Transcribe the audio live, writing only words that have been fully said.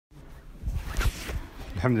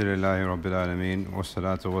الحمد لله رب العالمين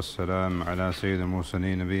والصلاة والسلام على سيد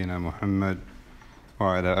المرسلين نبينا محمد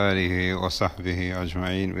وعلى آله وصحبه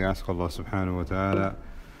أجمعين. We ask Allah subhanahu wa ta'ala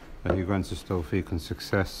that He grants us tawfiq and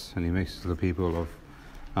success, and He makes us the people of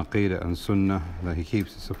Aqidah and Sunnah, that He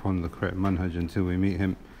keeps us upon the correct manhaj until we meet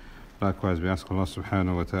Him. Likewise, we ask Allah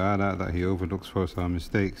subhanahu wa ta'ala that He overlooks for us our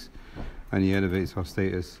mistakes and He elevates our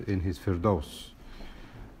status in His firdaus.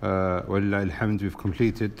 Walillahi alhamd, we've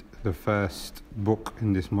completed the first book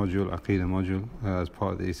in this module, Aqidah Module, as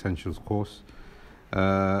part of the Essentials course.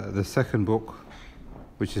 The second book,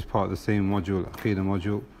 which is part of the same module, Aqidah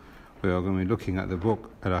Module, we are going to be looking at the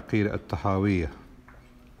book al-Aqidah at-Tahawiyyah.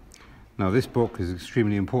 Now this book is an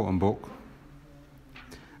extremely important book,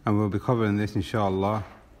 and we'll be covering this inshallah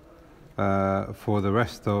for the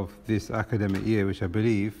rest of this academic year, which I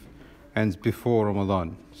believe ends before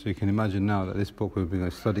Ramadan. So you can imagine now that this book we'll be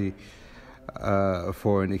going to study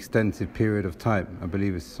for an extensive period of time. I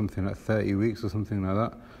believe it's something like 30 weeks or something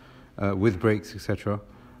like that, with breaks, etc.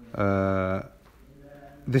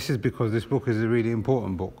 This is because this book is a really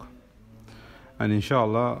important book, and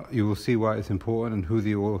inshallah you will see why it's important and who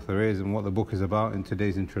the author is and what the book is about in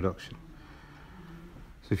today's introduction.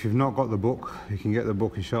 So if you've not got the book, you can get the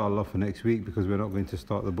book inshallah for next week, because we're not going to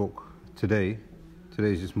start the book today.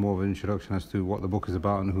 Today is just more of an introduction as to what the book is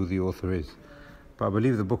about and who the author is. But I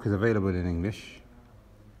believe the book is available in English.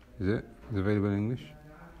 Is it? Is it available in English?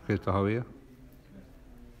 at-Tahawiyyah?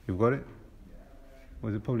 You've got it?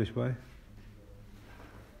 Was it published by?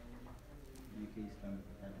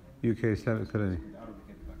 UK Islamic Academy.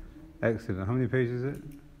 Excellent. How many pages is it?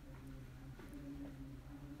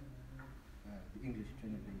 English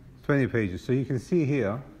 20 pages. 20 pages. So you can see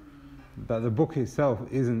here that the book itself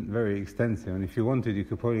isn't very extensive, and if you wanted you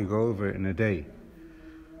could probably go over it in a day.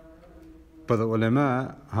 But the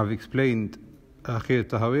ulama have explained Aqidah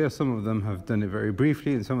Tahawiyyah. Some of them have done it very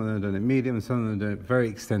briefly, and some of them have done it medium, and some of them have done it very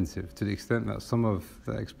extensive, to the extent that some of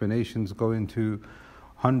the explanations go into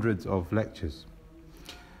hundreds of lectures.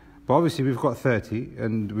 But obviously we've got 30,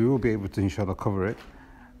 and we will be able to inshallah cover it.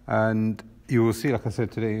 And you will see, like I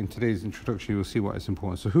said today, in today's introduction, you will see why it's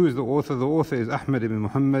important. So who is the author? The author is Ahmad ibn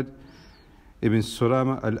Muhammad ibn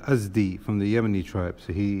Surama al-Azdi, from the Yemeni tribe.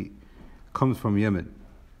 So he comes from Yemen,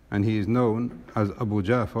 and he is known as Abu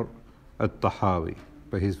Ja'far at-Tahawi,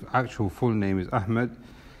 but his actual full name is Ahmad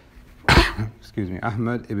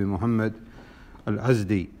Ahmad ibn Muhammad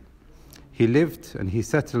al-Azdi. He lived and he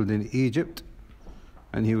settled in Egypt,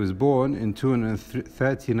 and he was born in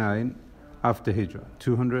 239 after Hijrah,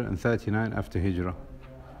 239 after Hijrah,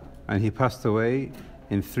 and he passed away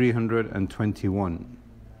in 321.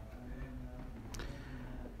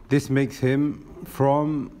 This makes him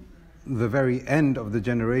from the very end of the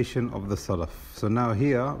generation of the Salaf. So now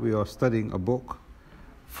here we are studying a book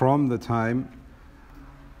from the time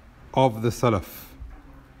of the Salaf.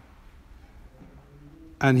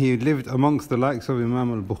 And he lived amongst the likes of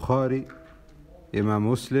Imam al-Bukhari, Imam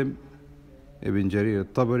Muslim, Ibn Jarir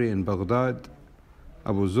al-Tabari in Baghdad,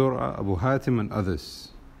 Abu Zur'a, Abu Hatim, and others.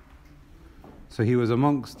 So he was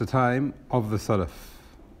amongst the time of the Salaf.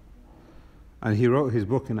 And he wrote his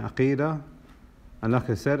book in Aqidah. And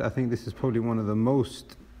like I said, I think this is probably one of the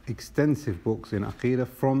most extensive books in Aqidah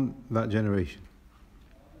from that generation.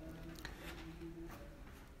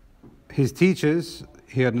 His teachers,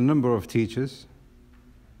 he had a number of teachers,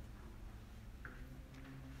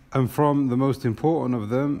 and from the most important of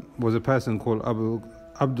them was a person called Abdul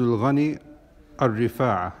Ghani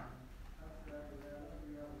al-Rifa'a.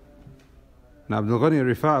 Now Abdul Ghani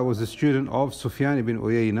al-Rifa'a was a student of Sufyan ibn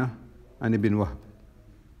Uyayna and Ibn Wahb.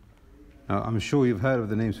 Now I'm sure you've heard of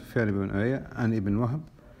the names Sufyan ibn Uyayna and Ibn Wahb.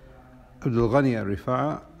 Abdul Ghani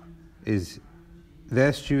al-Rifa'a is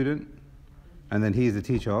their student, and then he is the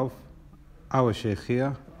teacher of our Shaykh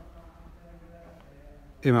here,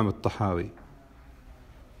 Imam al-Tahawi.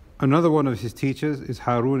 Another one of his teachers is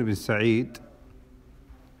Harun ibn Sa'id.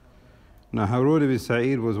 Now Harun ibn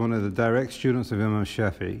Sa'id was one of the direct students of Imam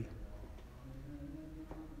Shafi'i.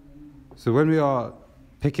 So when we are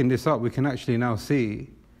picking this up, we can actually now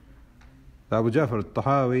see that Abu Ja'far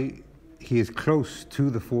al-Tahawi, he is close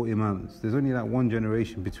to the four Imams. There's only that one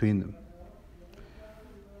generation between them.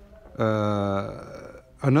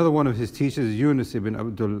 Another one of his teachers is Yunus ibn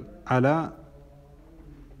Abdul Ala,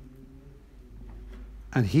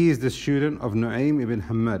 and he is the student of Nu'aym ibn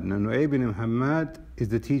Hammad. Now Nu'aym ibn Hammad is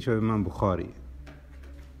the teacher of Imam Bukhari.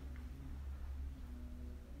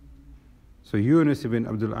 So Yunus ibn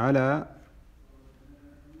Abdul Ala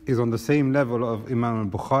is on the same level of Imam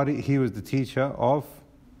al-Bukhari. He was the teacher of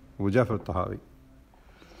Abu Ja'far al-Tahawi.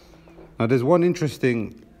 Now there's one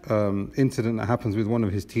interesting incident that happens with one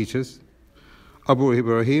of his teachers. Abu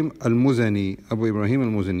Ibrahim al-Muzani. Abu Ibrahim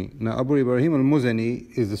al-Muzani. Now, Abu Ibrahim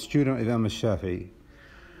al-Muzani is the student of Imam al-Shafi'i.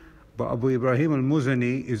 But Abu Ibrahim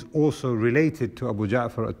al-Muzani is also related to Abu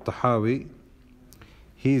Ja'far at-Tahawi.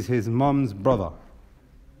 He's his mum's brother.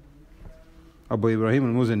 Abu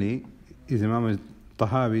Ibrahim al-Muzani is Imam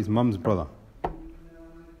al-Tahawi's mum's brother.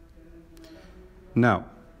 Now,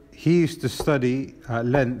 he used to study at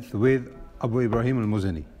length with Abu Ibrahim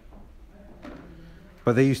al-Muzani.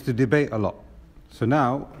 But they used to debate a lot. So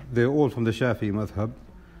now, they're all from the Shafi'i madhab,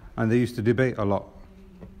 and they used to debate a lot.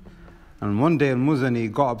 And one day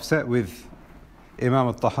al-Muzani got upset with Imam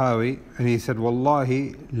al-Tahawi, and he said,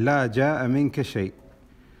 Wallahi, la ja'a minka shay.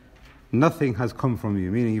 Nothing has come from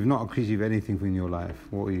you, meaning you've not achieved anything in your life.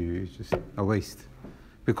 What are you? It's just a waste.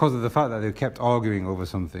 Because of the fact that they kept arguing over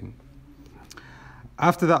something.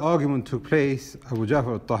 After that argument took place, Abu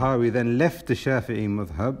Ja'far al-Tahawi then left the Shafi'i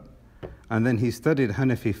madhab, and then he studied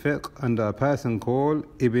Hanafi fiqh under a person called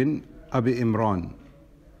Ibn Abi Imran,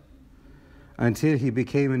 until he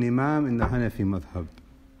became an imam in the Hanafi madhab,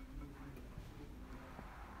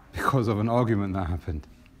 because of an argument that happened.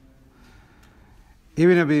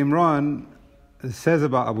 Ibn Abi Imran says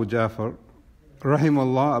about Abu Ja'far,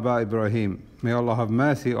 Rahimallah Aba Ibrahim, may Allah have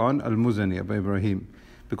mercy on al-Muzani, Abu Ibrahim,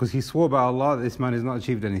 because he swore by Allah that this man has not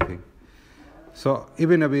achieved anything. So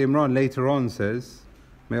Ibn Abi Imran later on says,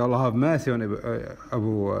 may Allah have mercy on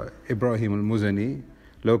Abu Ibrahim al-Muzani,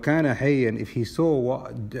 لو كان حيا, if he saw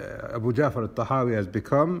what Abu Ja'far al-Tahawi has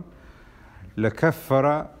become,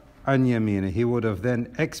 لكفر عن يمينه, he would have then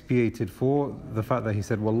expiated for the fact that he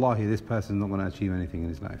said, Wallahi, this person is not going to achieve anything in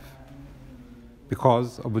his life.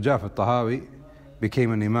 Because Abu Ja'far al-Tahawi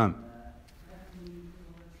became an imam.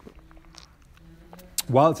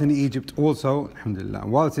 Whilst in Egypt also,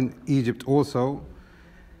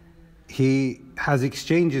 he has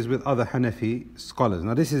exchanges with other Hanafi scholars.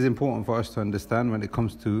 Now this is important for us to understand when it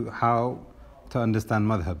comes to how to understand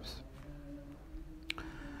madhabs.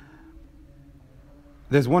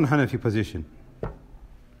 There's one Hanafi position.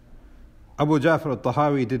 Abu Ja'far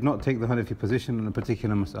al-Tahawi did not take the Hanafi position on a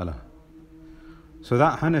particular mas'ala. So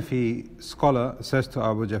that Hanafi scholar says to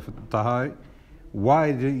Abu Ja'far al-Tahawi,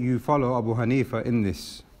 why do you follow Abu Hanifa in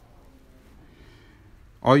this?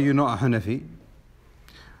 Are you not a Hanafi?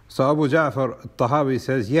 So Abu Ja'far al-Tahawi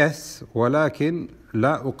says, yes, ولكن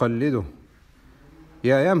لا أقلده.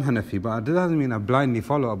 Yeah, I am Hanafi, but that doesn't mean I blindly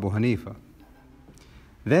follow Abu Hanifa.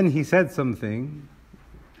 Then he said something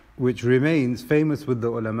which remains famous with the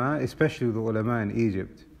ulama, especially with the ulama in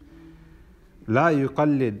Egypt. لا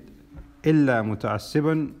يقلد إلا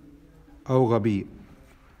متعصبا أو غبي.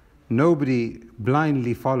 Nobody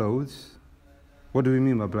blindly follows. What do we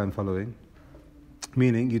mean by blind following?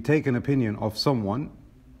 Meaning you take an opinion of someone,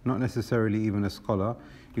 not necessarily even a scholar,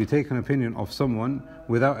 you take an opinion of someone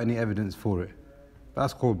without any evidence for it.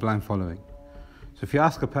 That's called blind following. So if you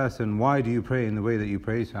ask a person, why do you pray in the way that you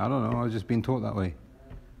pray? You say, I don't know, I've just been taught that way.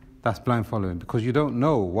 That's blind following, because you don't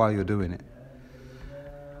know why you're doing it.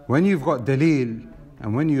 When you've got daleel,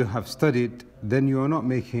 and when you have studied, then you are not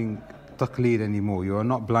making taqleed anymore, you are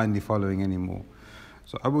not blindly following anymore.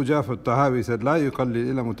 So Abu Ja'far al-Tahawi said, لا يقلد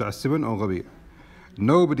إلا متعصبا أو غبي.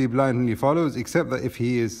 Nobody blindly follows except that if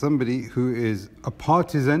he is somebody who is a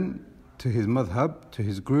partisan to his madhab, to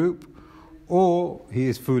his group, or he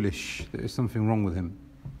is foolish, there is something wrong with him.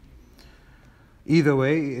 Either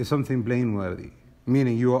way, it is something blameworthy.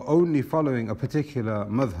 Meaning you are only following a particular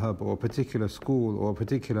madhab or a particular school or a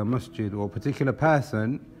particular masjid or a particular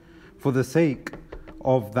person for the sake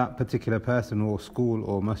of that particular person or school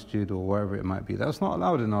or masjid or wherever it might be. That's not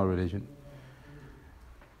allowed in our religion.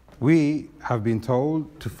 We have been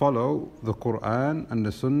told to follow the Quran and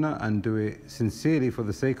the Sunnah and do it sincerely for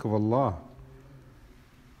the sake of Allah.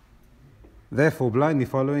 Therefore, blindly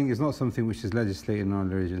following is not something which is legislated in our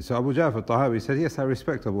religion. So Abu Ja'far al-Tahawi said, yes, I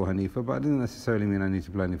respect Abu Hanifa, but it doesn't necessarily mean I need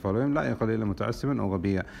to blindly follow him. لا يقل إلا متعصبا أو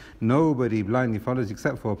غبيا. Nobody blindly follows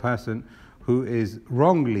except for a person who is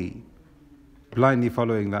wrongly blindly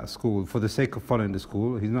following that school for the sake of following the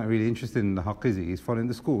school. He's not really interested in the haqq, he's following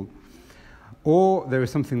the school. Or there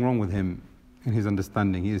is something wrong with him in his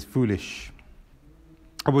understanding, he is foolish.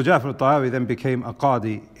 Abu Ja'far al-Tahawi then became a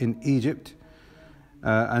qadi in Egypt,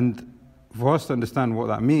 and for us to understand what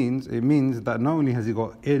that means, it means that not only has he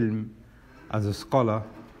got ilm as a scholar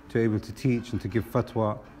to be able to teach and to give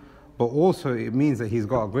fatwa, but also it means that he's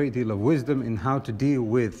got a great deal of wisdom in how to deal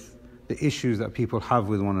with the issues that people have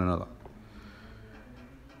with one another.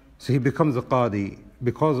 So he becomes a qadi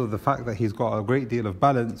because of the fact that he's got a great deal of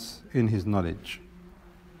balance in his knowledge.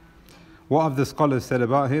 What have the scholars said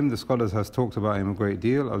about him? The scholars has talked about him a great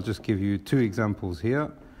deal. I'll just give you two examples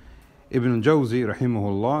here. Ibn Jawzi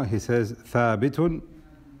rahimahullah, he says, ثابت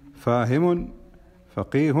فاهم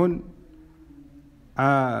فقيه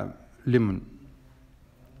عالم.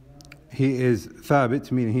 He is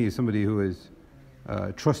thabit, meaning he is somebody who is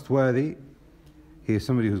trustworthy. He is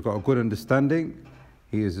somebody who's got a good understanding.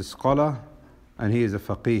 He is a scholar, and he is a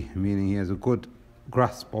faqih, meaning he has a good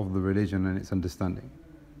grasp of the religion and its understanding.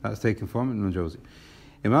 That's taken from Ibn Jawzi.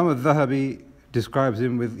 Imam al-Dhahabi describes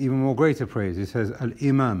him with even more greater praise. He says,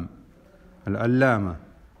 al-Imam, al-Allama,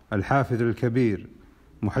 al-Hafidh al-Kabir,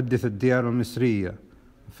 Muhaddith al-Diyar al-Misriya,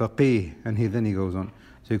 faqih, and then he goes on.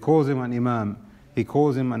 So he calls him an Imam, he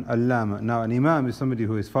calls him an Allama. Now an Imam is somebody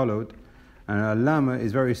who is followed, and an Allama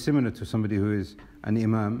is very similar to somebody who is an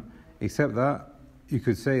Imam, except that you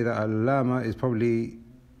could say that Allama is probably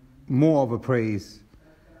more of a praise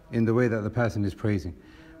in the way that the person is praising.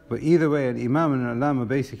 But either way, an Imam and an Allama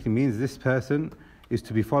basically means this person is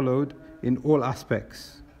to be followed in all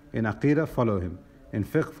aspects. In Aqidah, follow him. In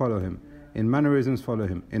fiqh, follow him. In mannerisms, follow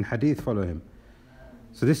him. In hadith, follow him.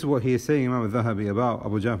 So this is what he is saying, Imam al-Dhahabi, about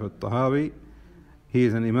Abu Ja'far al-Tahawi. He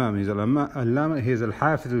is an Imam, he is al-Allama, he is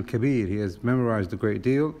al-Hafidh al-Kabir, he has memorized a great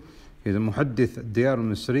deal. He is a Muhaddith al-Diyar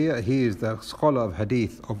al-Misriya, he is the scholar of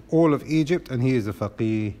hadith of all of Egypt, and he is a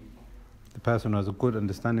faqih, the person who has a good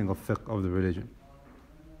understanding of fiqh, of the religion.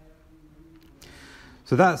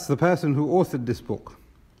 So that's the person who authored this book.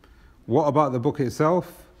 What about the book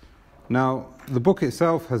itself? Now, the book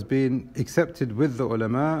itself has been accepted with the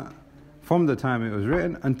ulama from the time it was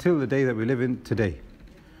written until the day that we live in today.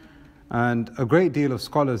 And a great deal of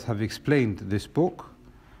scholars have explained this book.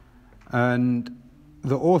 And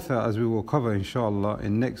the author, as we will cover inshallah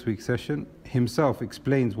in next week's session, himself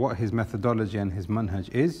explains what his methodology and his manhaj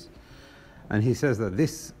is. And he says that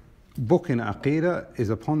this book in Aqidah is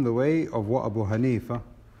upon the way of what Abu Hanifa,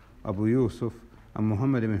 Abu Yusuf, and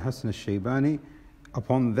Muhammad ibn Hassan al-Shaybani,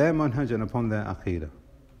 upon their manhaj and upon their Aqidah.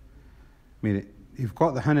 Meaning, you've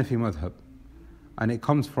got the Hanafi madhab, and it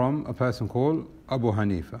comes from a person called Abu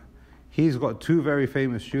Hanifa. He's got two very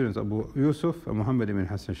famous students, Abu Yusuf and Muhammad ibn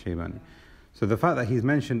Hassan al-Shaybani. So the fact that he's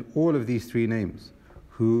mentioned all of these three names,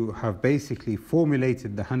 who have basically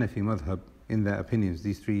formulated the Hanafi madhab in their opinions,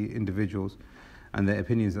 these three individuals, and their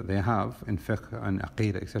opinions that they have in fiqh and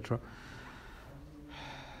Aqidah, etc.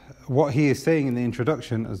 What he is saying in the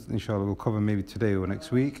introduction, as inshallah we'll cover maybe today or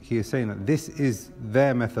next week, he is saying that this is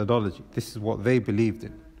their methodology, this is what they believed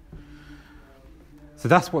in. So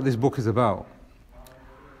that's what this book is about.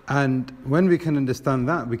 And when we can understand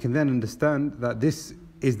that, we can then understand that this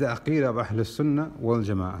is the Aqidah of Ahl Sunnah wal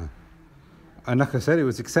Jama'ah. And like I said, it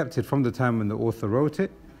was accepted from the time when the author wrote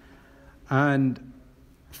it. And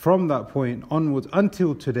from that point onwards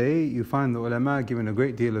until today, you find the ulama giving a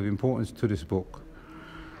great deal of importance to this book.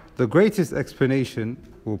 The greatest explanation,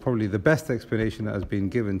 or probably the best explanation that has been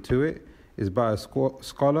given to it, is by a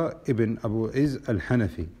scholar, Ibn Abu Iz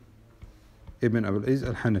al-Hanafi. Ibn Abu Iz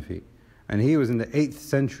al-Hanafi. And he was in the 8th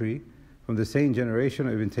century from the same generation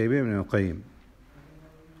of Ibn Taymiyyah and al-Qayyim.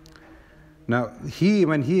 Now,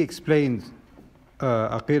 when he explained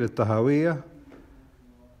Aqidah at-Tahawiyyah,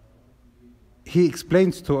 he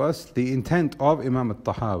explains to us the intent of Imam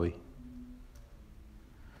al-Tahawi.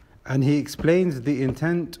 And he explains the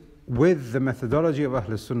intent with the methodology of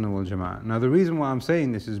Ahl Sunnah wal Jama'ah. Now, the reason why I'm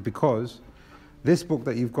saying this is because this book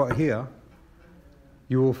that you've got here,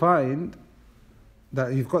 you will find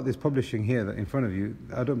that you've got this publishing here that in front of you.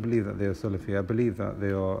 I don't believe that they are Salafi. I believe that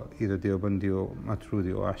they are either Deobandi or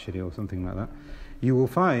Maturidi or Ashari or something like that. You will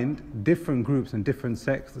find different groups and different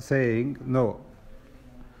sects saying, no,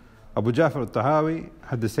 Abu Ja'far al-Tahawi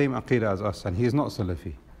had the same Aqidah as us, and he is not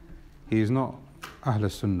Salafi. He is not Ahl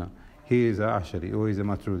Sunnah. He is a Ashari or he is a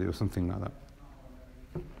Maturidi or something like that.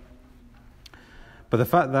 But the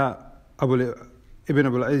fact that Ibn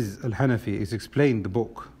Abu al-Izz al-Hanafi has explained the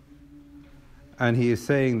book, and he is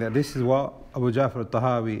saying that this is what Abu Ja'far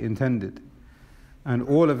al-Tahawi intended, and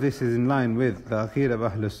all of this is in line with the Aqidah of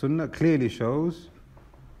Ahl Sunnah, clearly shows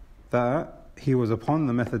that he was upon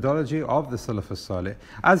the methodology of the Salaf as-Salih.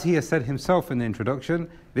 As he has said himself in the introduction,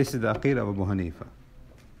 this is the Aqidah of Abu Hanifa.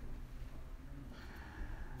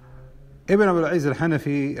 Ibn Abu al-Izz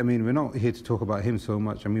al-Hanafi, we're not here to talk about him so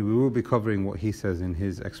much. We will be covering what he says in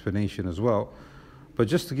his explanation as well. But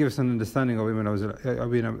just to give us an understanding of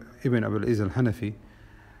Ibn Abu al-Izz al-Hanafi,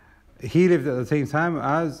 he lived at the same time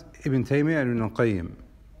as Ibn Taymiyyah and Ibn al-Qayyim.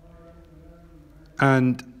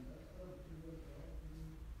 And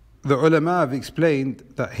the ulama have explained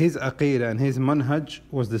that his Aqidah and his manhaj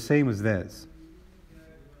was the same as theirs.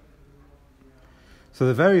 So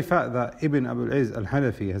the very fact that Ibn Abu al-Izz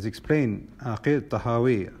al-Hanafi has explained Aqidah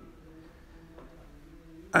at-Tahawiyyah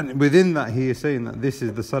And within that, he is saying that this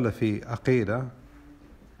is the Salafi Aqidah,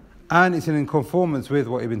 and it's in conformance with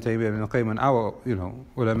what Ibn Taymiyyah, Ibn Qayyim, and our,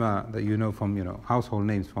 ulama that from, household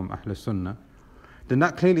names from Ahl Sunnah, then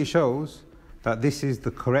that clearly shows that this is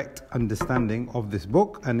the correct understanding of this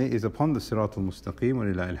book, and it is upon the Sirat al-Mustaqim, wa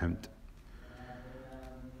lillahi alhamd.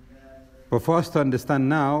 But for us to understand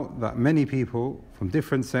now that many people from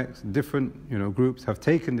different sects, different groups have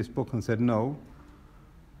taken this book and said, no,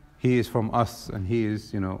 he is from us and he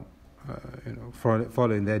is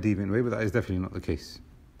following their deviant way, but that is definitely not the case.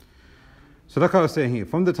 So like I was saying here,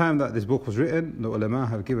 from the time that this book was written, the ulama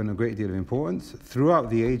have given a great deal of importance throughout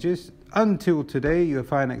the ages. Until today, you'll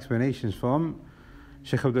find explanations from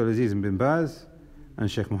Shaykh Abdul Aziz bin Baz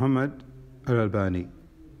and Shaykh Muhammad al-Albani.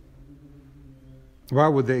 Why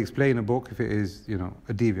would they explain a book if it is,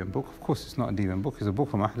 a deviant book? Of course it's not a deviant book, it's a book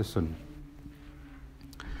from Ahl Sunnah.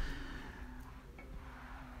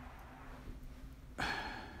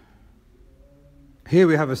 Here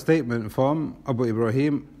we have a statement from Abu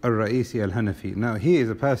Ibrahim al-Ra'isi al-Hanafi. Now he is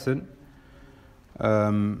a person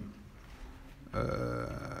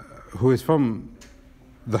who is from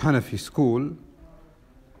the Hanafi school,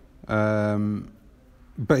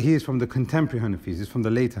 but he is from the contemporary Hanafis, he's from the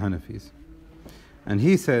later Hanafis. And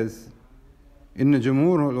he says, إن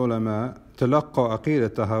جمهور العلماء تلقى عقيدة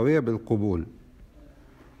التهاوية بالقبول.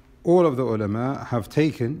 All of the ulama have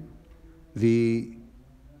taken the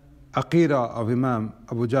Aqidah of Imam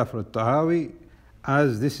Abu Ja'far al-Tahawi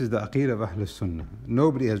as this is the Aqidah of Ahl Sunnah.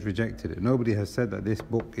 Nobody has rejected it. Nobody has said that this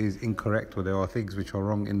book is incorrect or there are things which are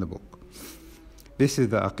wrong in the book. This is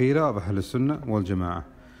the Aqidah of Ahl Sunnah wal Jama'ah.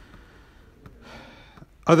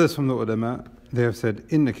 Others from the ulama, they have said,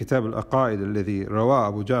 إن كتاب الأقائد الذي رواه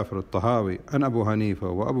أبو جعفر الطهاوي عن أبو حنيفة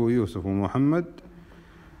وأبو يوسف ومحمد.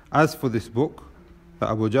 As for this book that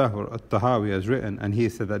Abu Ja'far al-Tahawi has written, and he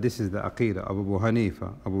said that this is the Aqidah of Abu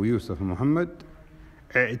Hanifa, Abu Yusuf and Muhammad,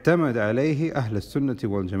 اعتمد عليه أهل السنة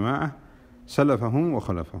والجماعة سلفهم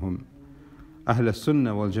وخلفهم. Ahl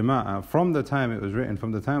al-Sunnah wal-Jama'ah, from the time it was written,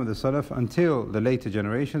 from the time of the Salaf until the later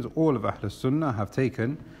generations, all of Ahl al-Sunnah have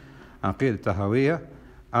taken Aqidah Tahawiyyah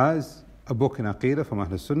as a book in Aqidah from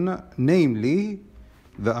Ahl al-Sunnah, namely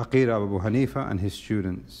the Aqidah of Abu Hanifa and his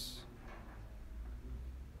students.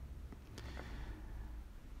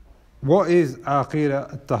 What is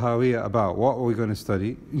Aqidah at-Tahawiyyah about? What are we going to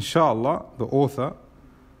study? Inshallah, the author,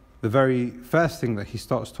 the very first thing that he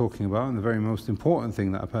starts talking about, and the very most important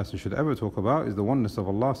thing that a person should ever talk about, is the oneness of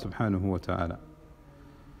Allah subhanahu wa ta'ala.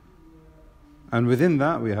 And within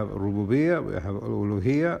that we have al-Rububiyyah, we have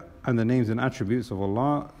al-Uluhiyyah, and the names and attributes of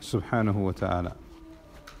Allah subhanahu wa ta'ala.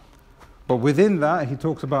 But within that he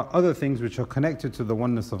talks about other things which are connected to the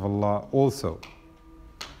oneness of Allah also,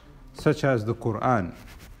 such as the Quran.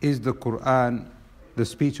 Is the Quran the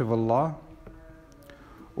speech of Allah?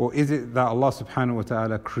 Or is it that Allah subhanahu wa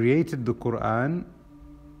ta'ala created the Quran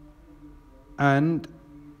and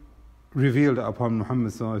revealed it upon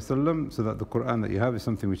Muhammad sallallahu alaihi wasallam, so that the Quran that you have is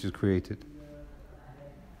something which is created?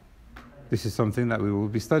 This is something that we will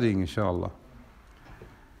be studying inshallah.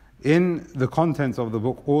 In the contents of the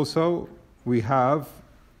book also we have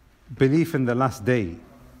belief in the last day.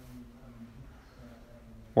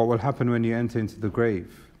 What will happen when you enter into the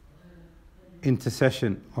grave?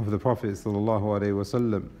 Intercession of the Prophet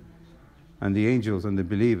ﷺ and the angels and the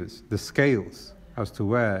believers, the scales as to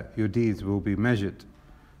where your deeds will be measured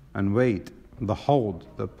and weighed, the hold,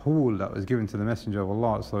 the pool that was given to the Messenger of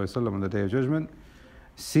Allah ﷺ on the Day of Judgment,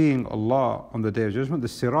 seeing Allah on the Day of Judgment, the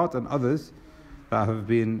Sirat and others that have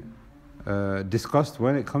been discussed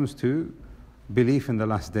when it comes to belief in the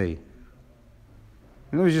last day.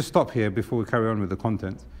 And let me just stop here before we carry on with the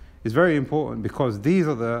content. It's very important because these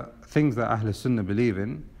are the things that Ahl Sunnah believe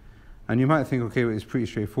in. And you might think, okay, well, it's pretty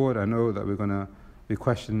straightforward. I know that we're going to be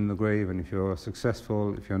questioned in the grave, and if you're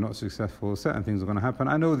successful, if you're not successful, certain things are going to happen.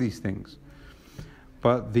 I know these things.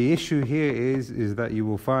 But the issue here is that you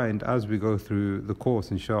will find as we go through the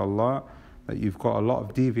course, inshallah, that you've got a lot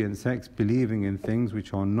of deviant sects believing in things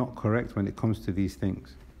which are not correct when it comes to these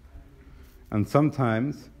things. And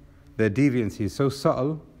sometimes their deviancy is so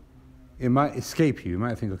subtle, it might escape you. You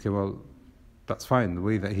might think, okay, well, that's fine. The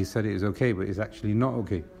way that he said it is okay, but it's actually not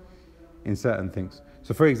okay in certain things.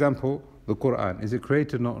 So for example, the Quran, is it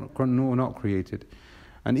created or not created?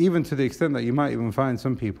 And even to the extent that you might even find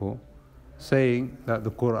some people saying that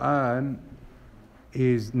the Quran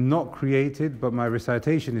is not created, but my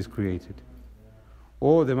recitation is created.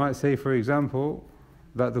 Or they might say, for example,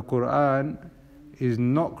 that the Quran is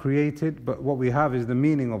not created, but what we have is the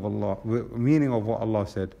meaning of Allah, meaning of what Allah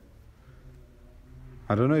said.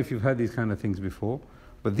 I don't know if you've heard these kind of things before,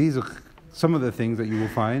 but these are some of the things that you will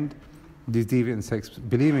find these deviant sects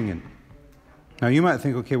believing in. Now you might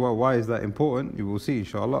think, okay, well, why is that important? You will see,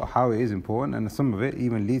 inshallah, how it is important, and some of it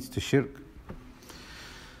even leads to shirk.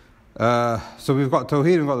 So we've got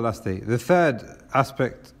Tawheed, we've got the last day. The third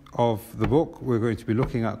aspect of the book, we're going to be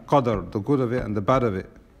looking at Qadr, the good of it and the bad of it.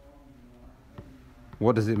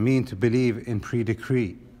 What does it mean to believe in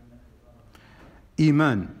pre-decree?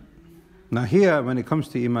 Iman. Now here, when it comes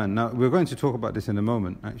to Iman, now we're going to talk about this in a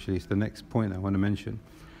moment, actually, it's the next point I want to mention.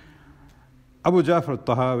 Abu Ja'far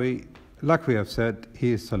at-Tahawi, like we have said,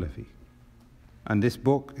 he is Salafi. And this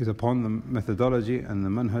book is upon the methodology and the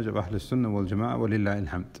manhaj of Ahl Sunnah wal Jama'ah wa lillahi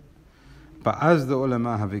alhamd. But as the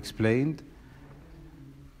ulama have explained,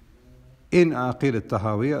 in Aqidah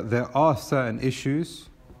Tahawiyyah, there are certain issues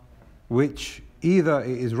which either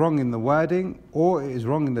it is wrong in the wording or it is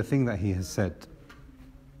wrong in the thing that he has said.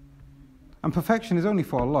 And perfection is only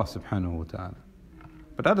for Allah subhanahu wa ta'ala.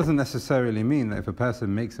 But that doesn't necessarily mean that if a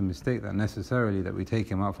person makes a mistake that necessarily that we take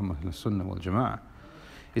him out from Ahl Sunnah wal Jama'ah.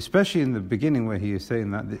 Especially in the beginning where he is saying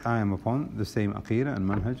that I am upon the same Aqidah and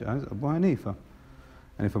manhaj as Abu Hanifa.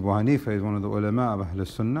 And if Abu Hanifa is one of the ulama of Ahl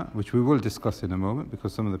Sunnah, which we will discuss in a moment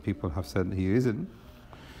because some of the people have said that he isn't,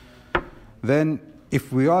 then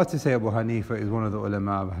if we are to say Abu Hanifa is one of the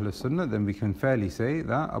ulama of Ahl Sunnah, then we can fairly say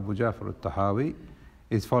that Abu Ja'far at-Tahawi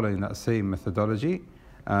is following that same methodology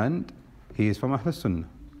and he is from Ahl Sunnah.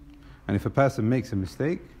 And if a person makes a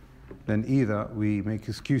mistake, then either we make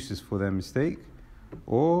excuses for their mistake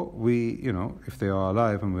or we, if they are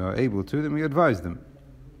alive and we are able to, then we advise them.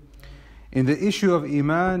 In the issue of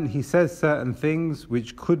Iman, he says certain things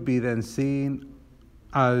which could be then seen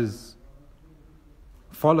as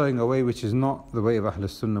following a way which is not the way of Ahl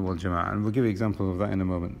Sunnah wal Jama'ah. And we'll give you examples of that in a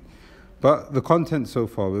moment. But the content so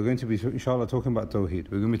far, we're going to be, inshallah, talking about Tawheed.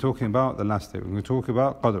 We're going to be talking about the last day. We're going to talk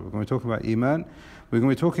about Qadr. We're going to be talking about Iman. We're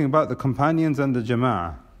going to be talking about the companions and the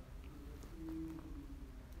Jama'ah.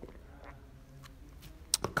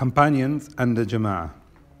 Companions and the Jama'ah.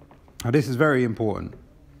 Now this is very important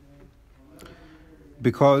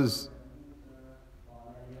because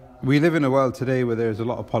we live in a world today where there is a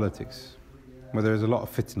lot of politics, where there is a lot of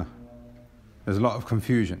fitna, there's a lot of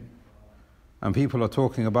confusion, and people are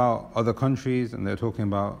talking about other countries and they're talking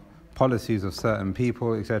about policies of certain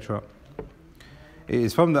people, etc. It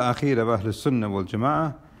is from the Aqidah of Ahl Sunnah wal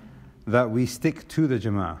Jama'ah that we stick to the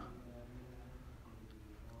Jama'ah.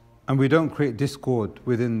 And we don't create discord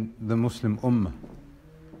within the Muslim Ummah.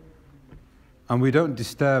 And we don't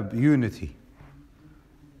disturb unity.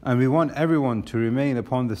 And we want everyone to remain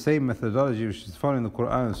upon the same methodology which is following the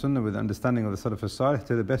Quran and Sunnah with understanding of the Salaf as-Salih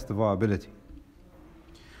to the best of our ability.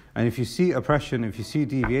 And if you see oppression, if you see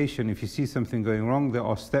deviation, if you see something going wrong, there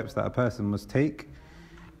are steps that a person must take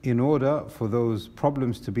in order for those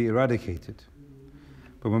problems to be eradicated.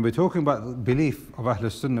 But when we're talking about the belief of Ahl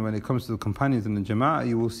Sunnah when it comes to the companions and the Jama'ah,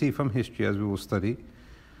 you will see from history, as we will study,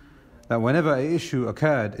 that whenever an issue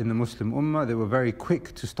occurred in the Muslim Ummah, they were very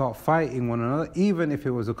quick to start fighting one another, even if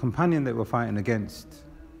it was a companion they were fighting against.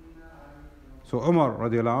 So Umar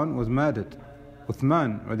radiallahu anh was murdered.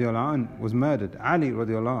 Uthman radiallahu anh was murdered. Ali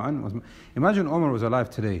radiallahu anh was murdered. Imagine Umar was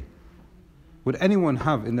alive today. Would anyone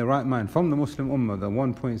have in their right mind, from the Muslim Ummah, the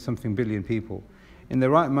 1 billion people, in their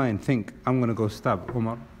right mind think, I'm going to go stab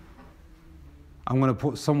Umar? I'm going to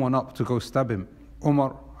put someone up to go stab him.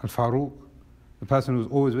 Umar al-Faruq, the person who was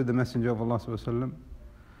always with the Messenger of Allah sallallahu alaihi wasallam.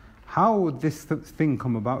 How would this thing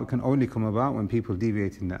come about? It can only come about when people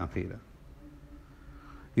deviate in their Aqidah.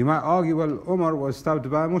 You might argue, well, Umar was stabbed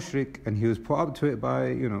by a mushrik and he was put up to it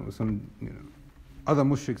by, some other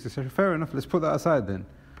mushriks, etc. Fair enough, let's put that aside then.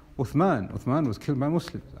 Uthman was killed by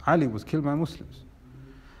Muslims. Ali was killed by Muslims.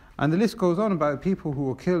 And the list goes on about people who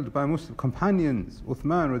were killed by Muslim companions.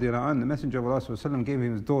 Uthman radiallahu anh, the Messenger of Allah sallallahu alaihi wasallam, gave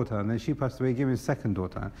him his daughter, and then she passed away, he gave him his second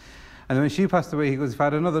daughter. And then when she passed away, he goes, if I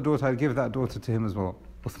had another daughter, I'd give that daughter to him as well.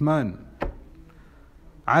 Uthman,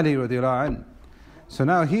 Ali radiallahu anh. So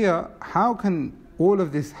now here, how can all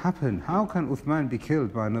of this happen? How can Uthman be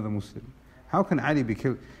killed by another Muslim? How can Ali be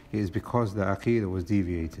killed? It is because the Aqidah was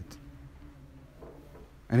deviated.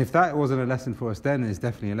 And if that wasn't a lesson for us then, it's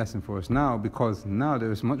definitely a lesson for us now, because now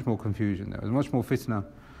there is much more confusion, there is much more fitna.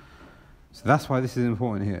 So that's why this is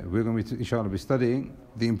important here. We're going to, inshallah, be studying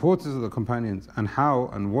the importance of the companions and how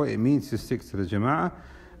and what it means to stick to the Jama'ah.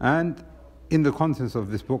 And in the contents of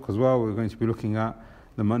this book as well, we're going to be looking at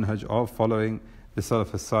the manhaj of following the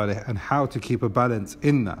Salaf as-Salih and how to keep a balance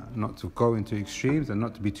in that, not to go into extremes and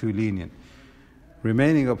not to be too lenient.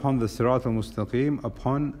 Remaining upon the Sirat al-Mustaqim,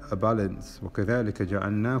 upon a balance. وَكَذَلِكَ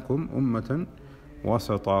جَعَلْنَاكُمْ أُمَّةً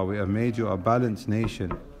وَسَطًا. We have made you a balanced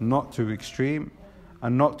nation, not too extreme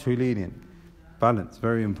and not too lenient. Balance,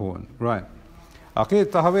 very important. Right. Aqidah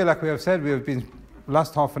at-Tahawiyyah, like we have said, we have been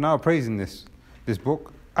last half an hour praising this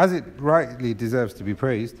book, as it rightly deserves to be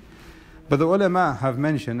praised. But the ulama have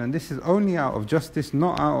mentioned, and this is only out of justice,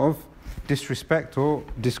 not out of disrespect or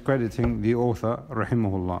discrediting the author,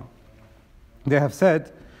 rahimahullah. They have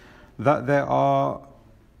said that there are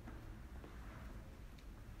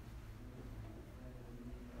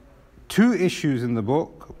two issues in the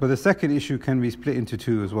book, but the second issue can be split into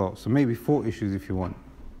two as well. So maybe 4 issues if you want.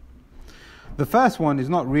 The first one is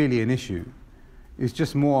not really an issue. It's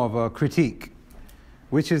just more of a critique,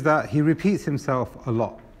 which is that he repeats himself a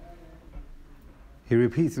lot. He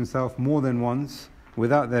repeats himself more than once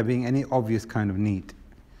without there being any obvious kind of need.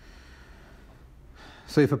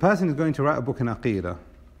 So if a person is going to write a book in Aqidah,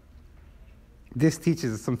 this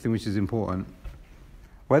teaches us something which is important.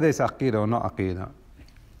 Whether it's Aqidah or not Aqidah.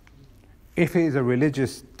 If it is a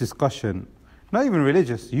religious discussion, not even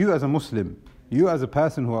religious, you as a Muslim, you as a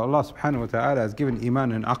person who Allah subhanahu wa ta'ala has given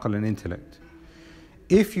iman and aql and intellect,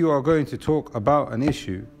 if you are going to talk about an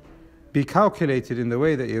issue, be calculated in the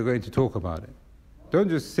way that you're going to talk about it. Don't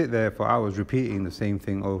just sit there for hours repeating the same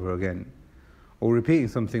thing over again, or repeating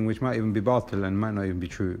something which might even be batil and might not even be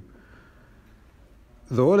true.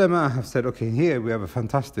 The ulama have said, okay, here we have a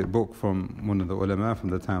fantastic book from one of the ulama from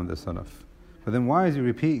the time of the Salaf. But then why is he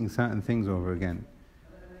repeating certain things over again?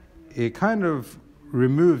 It kind of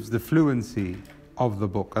removes the fluency of the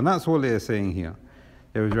book. And that's all they are saying here.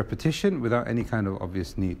 There is repetition without any kind of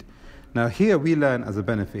obvious need. Now here we learn as a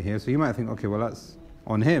benefit here. So you might think, okay, well that's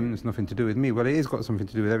on him, it's nothing to do with me. Well, it is got something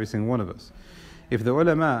to do with every single one of us. If the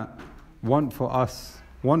ulama want for us,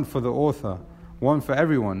 want for the author, want for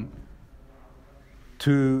everyone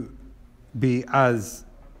to be as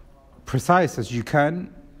precise as you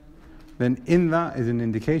can, then in that is an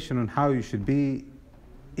indication on how you should be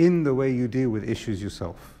in the way you deal with issues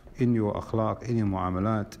yourself, in your akhlaq, in your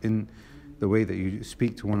mu'amalat, in the way that you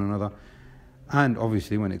speak to one another, and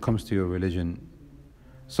obviously when it comes to your religion.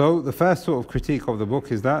 So the first sort of critique of the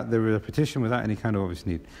book is that there is repetition without any kind of obvious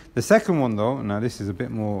need. The second one though, now this is a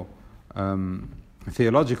bit more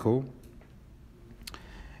theological,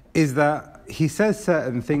 is that he says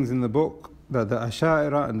certain things in the book that the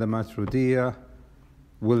Asha'ira and the Maturidiyya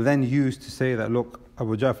will then use to say that, look,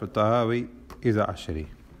 Abu Ja'far al-Tahawi is a Ash'ari.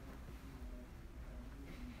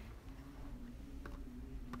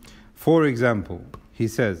 For example, he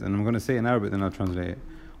says, and I'm going to say it in Arabic, then I'll translate it.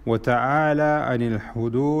 وَتَعَالَى عَنِ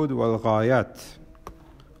الْحُدُودِ وَالْغَايَاتِ.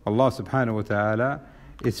 Allah subhanahu wa ta'ala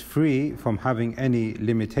is free from having any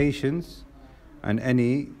limitations and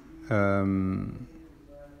any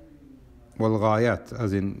وَالْغَايَاتِ,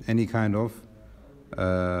 as in any kind of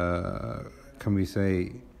can we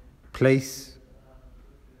say place,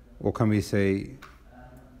 or can we say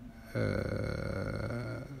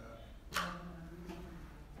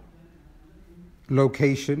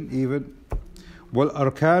location even.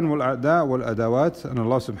 وَالْأَرْكَانِ وَالْأَعْدَاءِ وَالْأَدَوَاتِ. And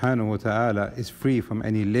Allah subhanahu wa ta'ala is free from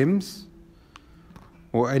any limbs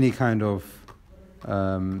or any kind of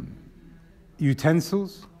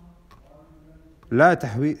utensils. لا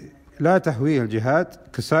تهويه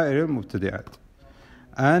الجهات كسائر المبتدعات.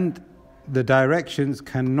 And the directions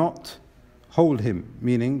cannot hold him,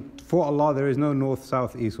 meaning for Allah there is no north,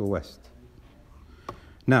 south, east or west.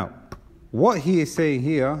 Now, what he is saying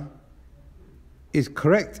here is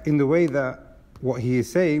correct in the way that what he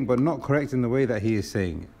is saying, but not correct in the way that he is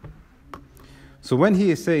saying it. So when he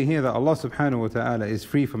is saying here that Allah subhanahu wa ta'ala is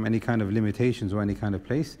free from any kind of limitations or any kind of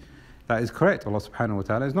place, that is correct. Allah subhanahu wa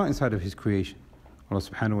ta'ala is not inside of his creation. Allah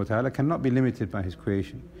subhanahu wa ta'ala cannot be limited by his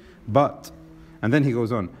creation. But, and then he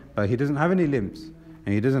goes on, but he doesn't have any limbs,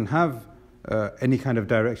 and he doesn't have any kind of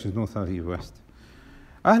directions, north, south, east, west.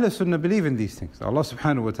 Ahl Sunnah believe in these things. Allah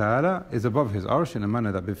subhanahu wa ta'ala is above his arsh in a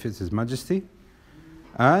manner that befits his majesty,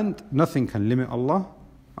 and nothing can limit Allah.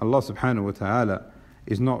 Allah subhanahu wa ta'ala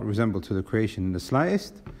is not resembled to the creation in the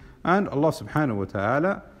slightest, and Allah subhanahu wa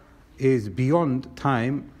ta'ala is beyond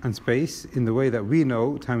time and space in the way that we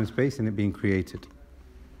know time and space in it being created.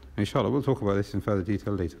 Inshallah, we'll talk about this in further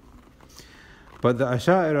detail later. But the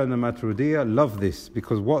Asha'ira and the Maturidiyya love this,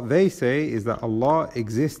 because what they say is that Allah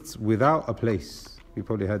exists without a place. You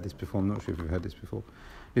probably heard this before, I'm not sure if you've heard this before.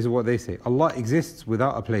 This is what they say. Allah exists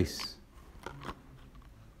without a place.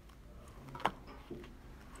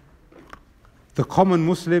 The common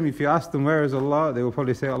Muslim, if you ask them where is Allah, they will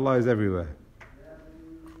probably say Allah is everywhere.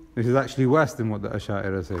 This is actually worse than what the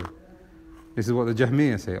Asha'ira say. This is what the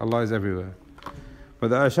Jahmiyyah say, Allah is everywhere. But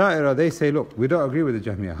the Asha'ira, they say, look, we don't agree with the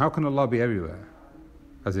Jahmiyyah. How can Allah be everywhere?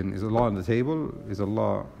 As in, is Allah on the table? Is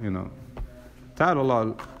Allah, Ta'ala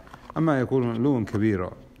Allah, amma yakulun lu'un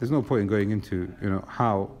kabira. There's no point in going into,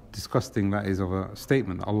 how disgusting that is of a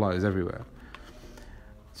statement that Allah is everywhere.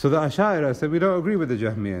 So the Ash'ari said, we don't agree with the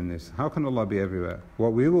Jahmiyyah in this. How can Allah be everywhere?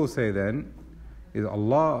 What we will say then is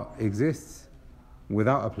Allah exists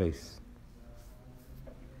without a place.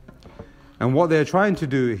 And what they're trying to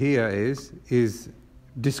do here is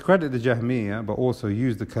discredit the Jahmiyyah, but also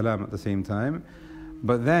use the kalam at the same time,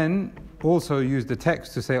 but then also use the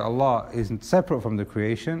text to say Allah is separate from the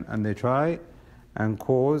creation, and they try and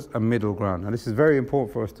cause a middle ground. Now this is very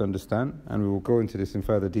important for us to understand, and we will go into this in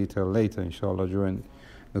further detail later, inshallah, during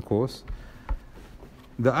the course.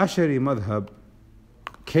 The Ash'ari madhab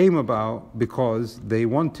came about because they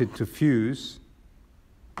wanted to fuse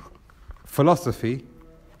philosophy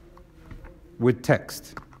with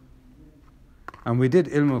text. And we did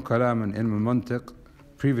ilm al-kalam and ilm al-mantiq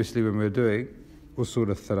previously when we were doing usul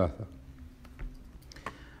al-thalatha.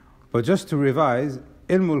 But just to revise,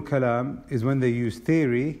 ilm al-kalam is when they use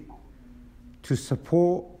theory to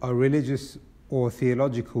support a religious or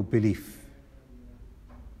theological belief.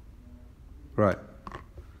 Right.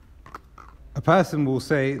 A person will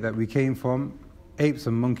say that we came from apes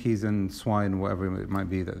and monkeys and swine, whatever it might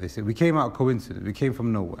be that they say. We came out of coincidence, we came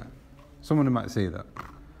from nowhere. Someone might say that.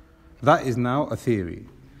 That is now a theory.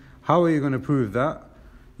 How are you going to prove that?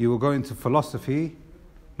 You will go into philosophy,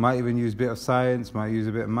 might even use a bit of science, might use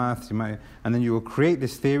a bit of maths, and then you will create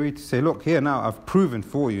this theory to say, look, here now, I've proven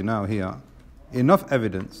for you now here enough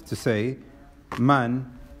evidence to say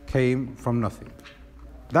man came from nothing.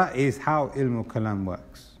 That is how ilm al-kalam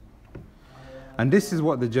works. And this is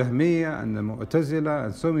what the Jahmiyyah and the Mu'tazila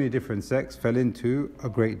and so many different sects fell into a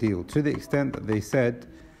great deal, to the extent that they said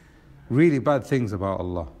really bad things about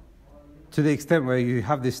Allah. To the extent where you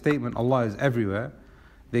have this statement, Allah is everywhere,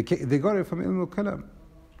 they got it from ilm al-kalam.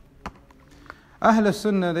 Ahl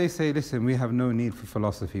al-Sunnah, they say, listen, we have no need for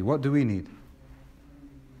philosophy. What do we need?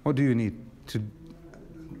 What do you need?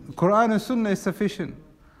 Quran and Sunnah is sufficient.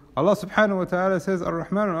 Allah subhanahu wa ta'ala says,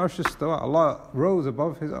 Ar-Rahman al-Arsh istawa. Allah rose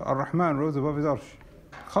above his, Ar-Rahman rose above his Arsh.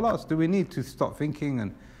 Khalas, do we need to stop thinking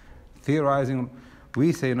and theorizing?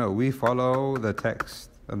 We say no, we follow the text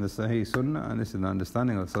and the Sahih Sunnah, and this is the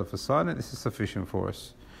understanding of Salaf as-Salih. This is sufficient for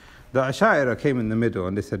us. The Ash'ari came in the middle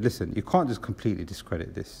and they said, listen, you can't just completely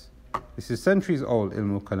discredit this. This is centuries old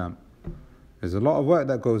ilm al-kalam. There's a lot of work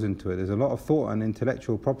that goes into it. There's a lot of thought and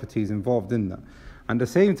intellectual properties involved in that. And at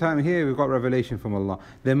the same time here we've got revelation from Allah.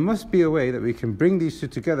 There must be a way that we can bring these two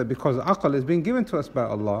together, because aql has been given to us by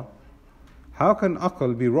Allah. How can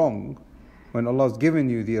aql be wrong when Allah's given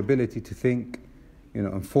you the ability to think,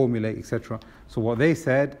 and formulate, etc.? So what they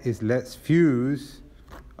said is, let's fuse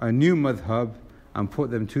a new madhab and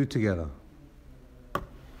put them two together.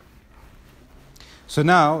 So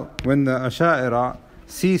now, when the Ash'ari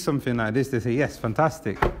see something like this, they say, yes,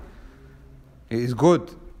 fantastic. It is good.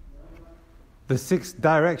 The 6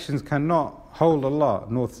 directions cannot hold Allah,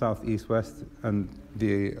 north, south, east, west, and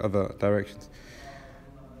the other directions.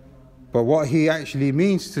 But what he actually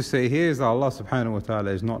means to say here is that Allah subhanahu wa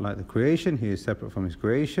ta'ala is not like the creation. He is separate from his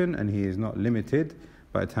creation, and he is not limited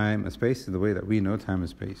by time and space in the way that we know time and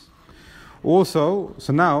space. Also,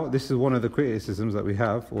 so now this is one of the criticisms that we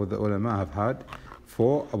have, or the ulama have had,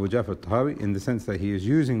 for Abu Ja'far al-Tahawi, in the sense that he is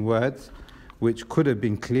using words which could have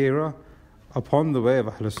been clearer upon the way of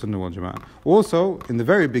Ahlus Sunnah wal Jama'ah. Also, in the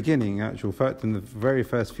very beginning, in actual fact, in the very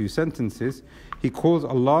first few sentences, he calls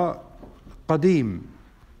Allah Qadim.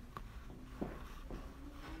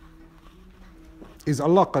 Is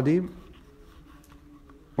Allah Qadim?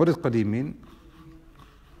 What does Qadim mean?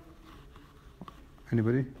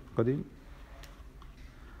 Anybody? Qadim?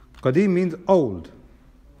 Qadim means old.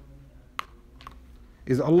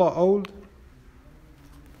 Is Allah old?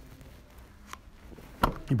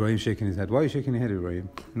 Ibrahim's shaking his head. Why are you shaking your head, Ibrahim?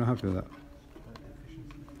 You're not happy with that.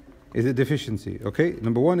 Is it deficiency? Okay,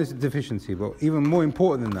 number one is deficiency, but even more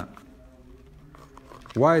important than that,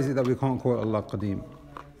 why is it that we can't call Allah Qadim?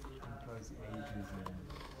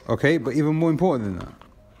 Okay, but even more important than that.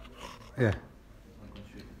 Yeah.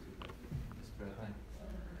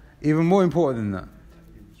 Even more important than that.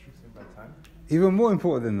 Even more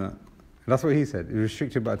important than that. That's what he said. It's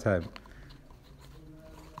restricted by time.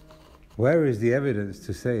 Where is the evidence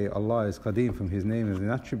to say Allah is Qadim from His name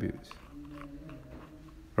and attributes?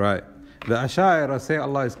 Right. The Ash'ari say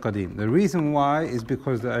Allah is Qadim. The reason why is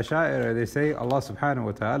because the Ash'ari, they say Allah subhanahu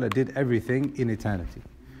wa ta'ala did everything in eternity.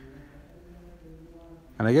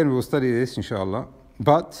 And again, we will study this inshallah.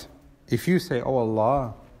 But if you say, oh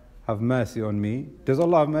Allah, have mercy on me, does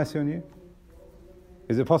Allah have mercy on you?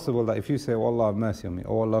 Is it possible that if you say, oh Allah, have mercy on me,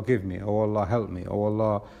 oh Allah, give me, oh Allah, help me, oh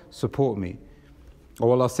Allah, support me,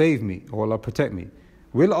 oh Allah, save me, oh Allah, protect me,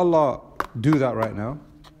 will Allah do that right now?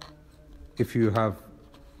 If you have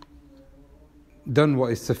done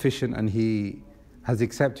what is sufficient and He has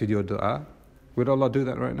accepted your dua, would Allah do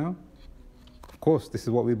that right now? Of course, this is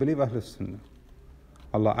what we believe, Ahlul Sunnah.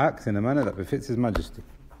 Allah acts in a manner that befits His Majesty.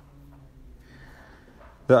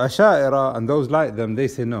 The Asha'ira and those like them, they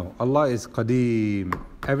say no, Allah is Qadeem.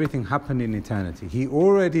 Everything happened in eternity. He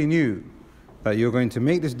already knew that you're going to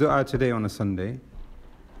make this dua today on a Sunday,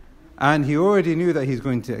 and He already knew that He's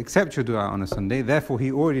going to accept your dua on a Sunday, therefore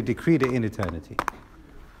He already decreed it in eternity.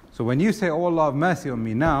 So when you say, oh Allah have mercy on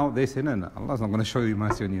me now, they say no, Allah's not going to show you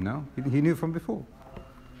mercy on you now. He knew from before.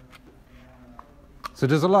 So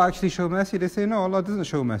does Allah actually show mercy? They say no, Allah doesn't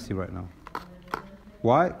show mercy right now.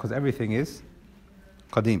 Why? Because everything is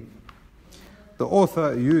Qadeem. The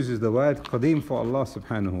author uses the word Qadeem for Allah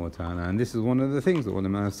subhanahu wa ta'ala, and this is one of the things that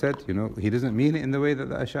ulama have said, he doesn't mean it in the way that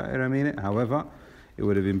the Asha'ira mean it. However, it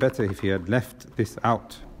would have been better if he had left this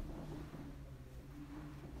out.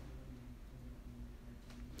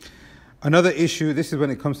 Another issue, this is when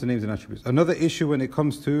it comes to names and attributes. Another issue when it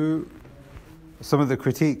comes to some of the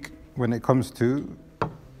critique, when it comes to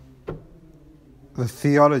the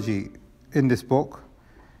theology in this book,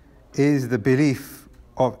 is the belief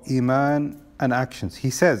of Iman and actions.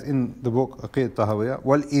 He says in the book Aqidah at-Tahawiyyah,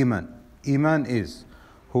 wal Iman. Iman is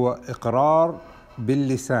huwa iqrar bil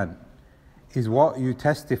lisan, is what you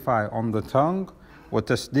testify on the tongue, wa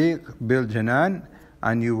tasdeeq bil janan,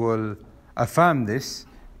 and you will affirm this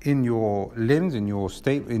in your limbs, in your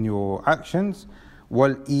state, in your actions.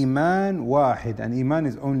 Wal iman wahid, and iman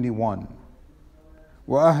is only one.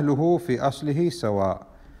 Wa ahluhu fi aslihi sawa,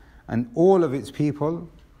 and all of its people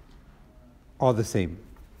are the same.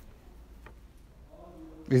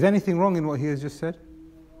 Is anything wrong in what he has just said?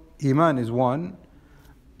 Iman is one,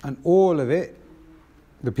 and all of it,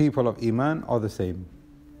 the people of Iman, are the same.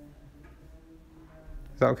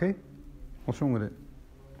 Is that okay? What's wrong with it?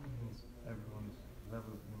 Everyone's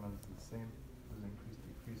level of Iman is the same, doesn't increase,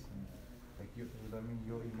 decrease, and would that mean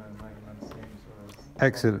your Iman and my Iman the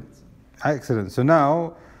same? Excellent. So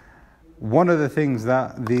now, one of the things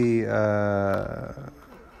that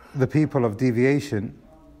the people of deviation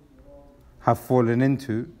have fallen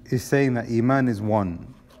into is saying that Iman is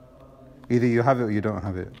one. Either you have it or you don't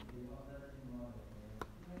have it.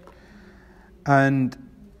 And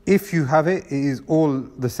if you have it, it is all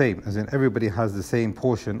the same, as in everybody has the same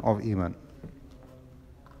portion of Iman.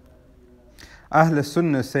 Ahl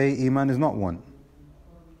Sunnah say Iman is not one.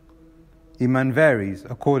 Iman varies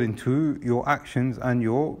according to your actions and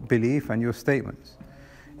your belief and your statements.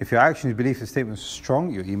 If your actions, beliefs and statements are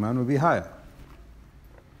strong, your Iman will be higher.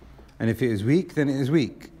 And if it is weak, then it is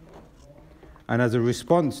weak. And as a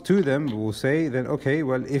response to them, we will say, then okay,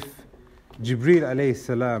 well, if Jibreel alayhi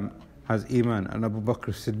salam has Iman and Abu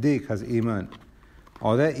Bakr Siddiq has Iman,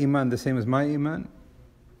 are their Iman the same as my Iman?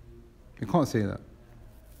 You can't say that.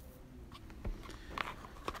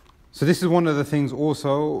 So this is one of the things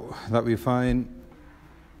also that we find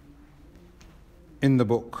in the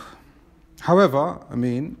book. However,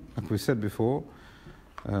 like we said before,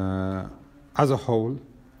 as a whole,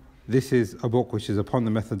 this is a book which is upon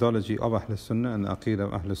the methodology of Ahl Sunnah and the Aqidah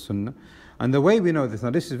of Ahl Sunnah. And the way we know this,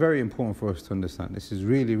 now this is very important for us to understand. This is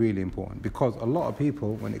really, really important, because a lot of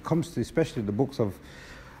people, when it comes to especially the books of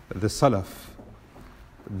the Salaf,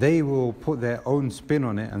 they will put their own spin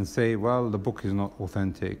on it and say, well, the book is not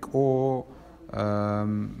authentic, or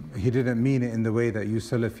he didn't mean it in the way that you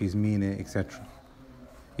Salafis mean it, etc.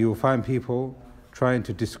 You will find people trying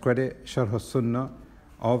to discredit Sharh al-Sunnah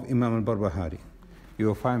of Imam al-Barbahari. You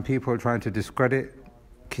will find people trying to discredit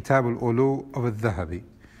Kitab al-Ulu of al-Dhahabi.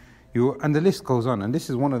 And the list goes on, and this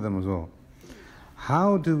is one of them as well.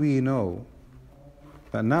 How do we know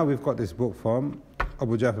that now we've got this book from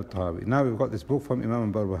Abu Ja'far al-Tahawi, now we've got this book from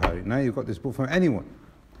Imam al-Barbahari, now you've got this book from anyone?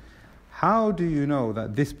 How do you know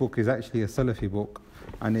that this book is actually a Salafi book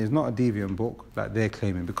and is not a deviant book that they're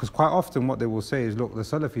claiming? Because quite often what they will say is, look, the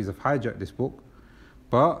Salafis have hijacked this book,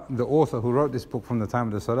 but the author who wrote this book from the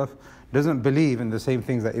time of the Salaf doesn't believe in the same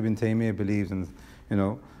things that Ibn Taymiyyah believes, and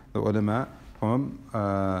the ulama from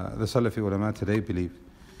the Salafi ulama today believe.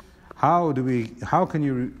 How can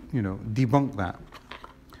you debunk that?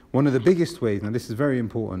 One of the biggest ways, and this is very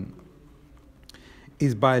important,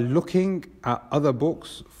 is by looking at other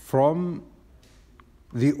books from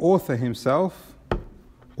the author himself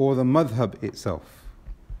or the madhab itself.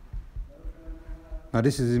 Now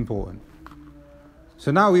this is important.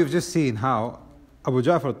 So now we've just seen how Abu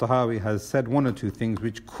Ja'far al-Tahawi has said one or two things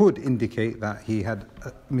which could indicate that he had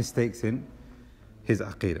mistakes in his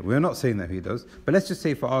Aqidah. We're not saying that he does, but let's just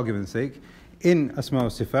say for argument's sake, in Asma wa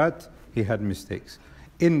Sifat, he had mistakes.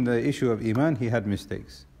 In the issue of Iman, he had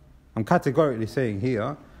mistakes. I'm categorically saying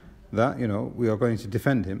here that, we are going to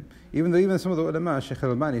defend him. Even though even some of the ulama, Shaykh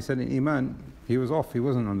al-Albani said in Iman, he was off, he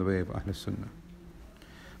wasn't on the way of Ahlul Sunnah.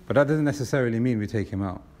 But that doesn't necessarily mean we take him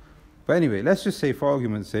out. But anyway, let's just say for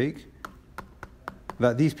argument's sake,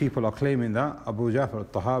 that these people are claiming that Abu Ja'far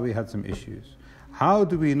at-Tahawi had some issues. How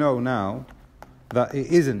do we know now that it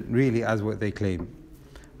isn't really as what they claim?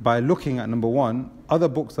 By looking at, number one, other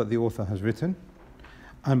books that the author has written,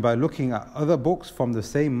 and by looking at other books from the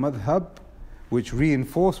same madhab which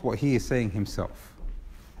reinforce what he is saying himself.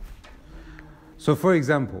 So for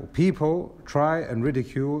example, people try and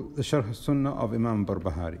ridicule the Sharh al-Sunnah of Imam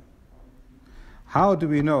Barbahari. How do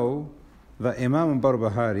we know that Imam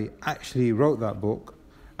Barbahari actually wrote that book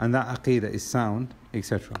and that Aqidah is sound,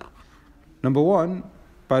 etc.? Number one,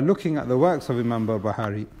 by looking at the works of Imam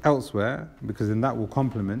Barbahari elsewhere, because then that will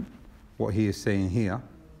complement what he is saying here.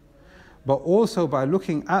 But also by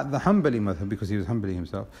looking at the Hanbali madhab, because he was Hanbali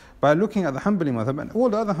himself, by looking at the Hanbali madhab, and all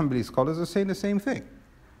the other Hanbali scholars are saying the same thing.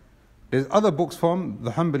 There's other books from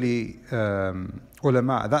the Hanbali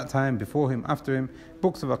ulama at that time, before him, after him,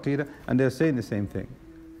 books of Aqidah, and they're saying the same thing.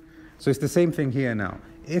 So it's the same thing here now.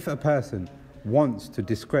 If a person wants to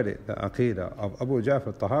discredit the Aqidah of Abu Ja'far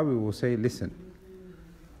al-Tahawi, will say, listen,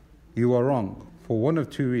 you are wrong for one of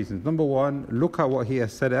two reasons. Number one, look at what he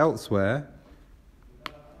has said elsewhere,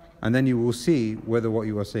 and then you will see whether what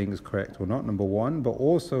you are saying is correct or not, number one. But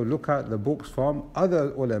also look at the books from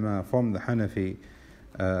other ulama, from the Hanafi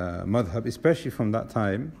madhab, especially from that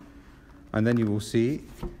time, and then you will see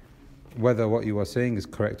whether what you are saying is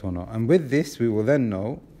correct or not. And with this, we will then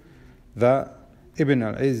know that Ibn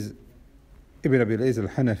Abi al-Izz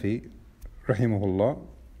al-Hanafi, rahimahullah,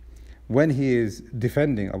 when he is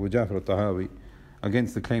defending Abu Ja'far al-Tahawi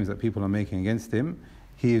against the claims that people are making against him,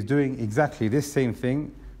 he is doing exactly this same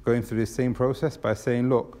thing, going through this same process by saying,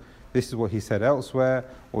 look, this is what he said elsewhere,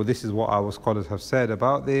 or this is what our scholars have said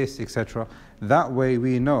about this, etc. That way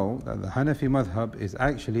we know that the Hanafi madhab is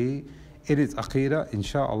actually, in its Aqidah,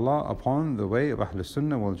 inshaAllah, upon the way of Ahlul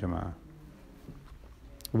Sunnah wal Jama'ah.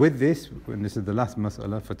 With this, and this is the last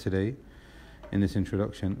mas'ala for today, in this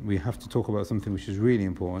introduction, we have to talk about something which is really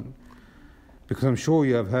important, because I'm sure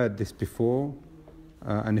you have heard this before,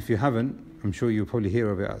 and if you haven't, I'm sure you'll probably hear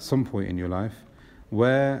of it at some point in your life,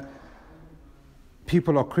 where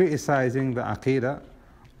people are criticizing the Aqidah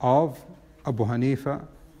of Abu Hanifa,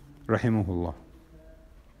 rahimahullah.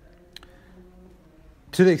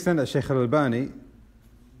 To the extent that Shaykh al-Albani,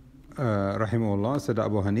 rahimahullah, said that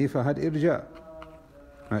Abu Hanifa had irja'.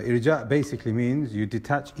 Irja' basically means you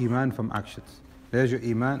detach Iman from actions. There's your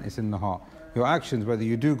Iman, it's in the heart. Your actions, whether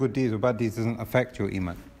you do good deeds or bad deeds, doesn't affect your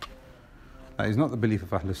Iman. That is not the belief of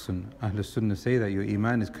Ahlul Sunnah. Ahlul Sunnah say that your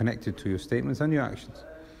Iman is connected to your statements and your actions.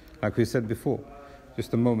 Like we said before,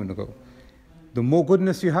 just a moment ago. The more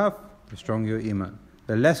goodness you have, the stronger your Iman.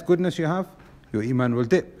 The less goodness you have, your Iman will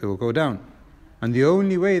dip, it will go down. And the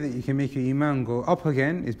only way that you can make your Iman go up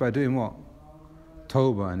again is by doing what?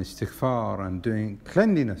 Tawbah and istighfar and doing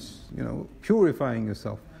cleanliness, purifying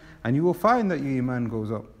yourself. And you will find that your Iman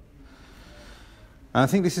goes up. And I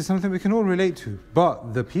think this is something we can all relate to.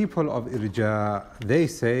 But the people of Irja, they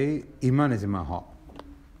say, Iman is in my heart.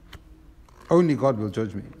 Only God will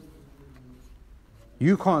judge me.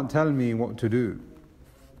 You can't tell me what to do.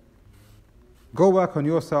 Go work on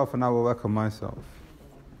yourself and I will work on myself.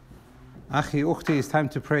 Akhi, ukhti, it's time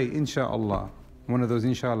to pray, inshaAllah. One of those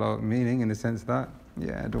inshaAllah meaning in the sense that,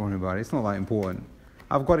 don't worry about it, it's not that important.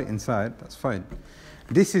 I've got it inside, that's fine.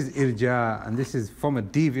 This is irja, and this is from a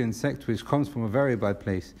deviant sect which comes from a very bad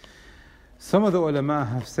place. Some of the ulama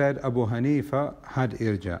have said Abu Hanifa had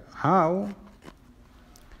irja. How?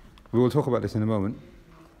 We will talk about this in a moment.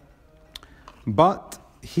 But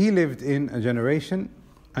he lived in a generation,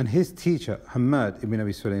 and his teacher, Hammad ibn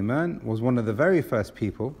Abi Sulaiman, was one of the very first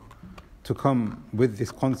people to come with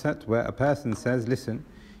this concept where a person says, listen,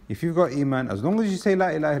 if you've got Iman, as long as you say La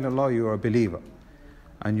ilaha illallah, you are a believer.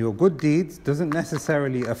 And your good deeds doesn't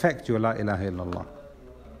necessarily affect your La ilaha illallah.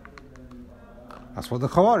 That's what the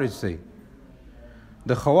Khawarij say.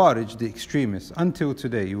 The Khawarij, the extremists, until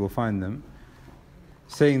today you will find them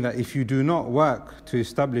saying that if you do not work to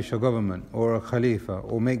establish a government or a khalifa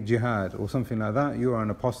or make jihad or something like that, you are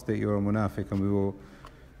an apostate, you are a munafiq, and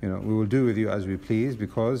we will do with you as we please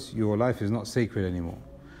because your life is not sacred anymore.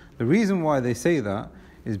 The reason why they say that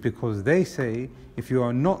is because they say if you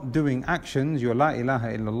are not doing actions, your La ilaha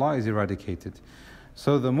illallah is eradicated.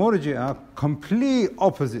 So the Murji'ah, complete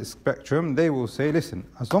opposite spectrum, they will say, listen,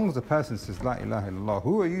 as long as the person says La ilaha illallah,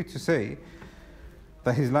 who are you to say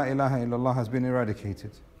that his La ilaha illallah has been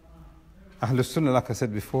eradicated? Ahlul Sunnah, like I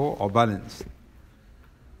said before, are balanced.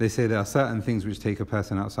 They say there are certain things which take a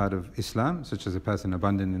person outside of Islam, such as a person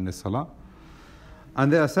abandoning the salah.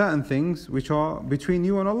 And there are certain things which are between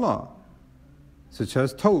you and Allah, such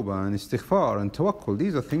as tawbah and istighfar and tawakkul.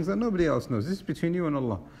 These are things that nobody else knows. This is between you and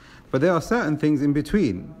Allah. But there are certain things in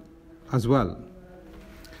between as well.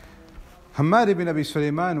 Hammad ibn Abi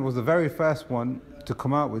Sulaiman was the very first one to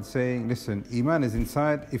come out with saying, listen, Iman is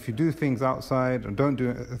inside. If you do things outside or don't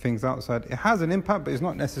do things outside, it has an impact, but it's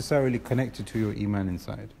not necessarily connected to your Iman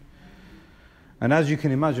inside. And as you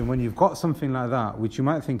can imagine, when you've got something like that, which you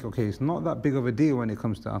might think, okay, it's not that big of a deal when it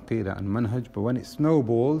comes to Aqidah and Manhaj, but when it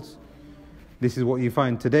snowballs, this is what you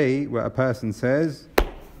find today, where a person says,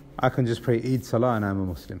 I can just pray Eid Salah and I'm a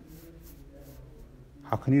Muslim.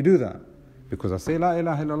 How can you do that? Because I say La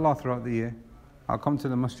ilaha illallah throughout the year. I'll come to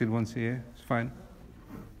the masjid once a year. It's fine.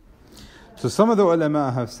 So some of the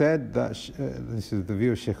ulama have said that, this is the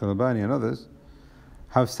view of Shaykh al-Albani and others,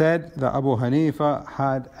 have said that Abu Hanifa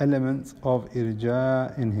had elements of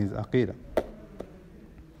irja in his aqidah.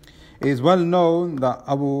 It is well known that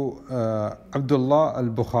Abu Abdullah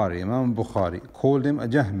al-Bukhari, Imam Bukhari, called him a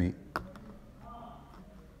Jahmi.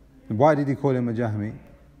 Why did he call him a Jahmi?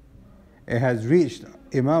 It has reached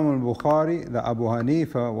Imam al-Bukhari that Abu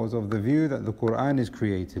Hanifa was of the view that the Quran is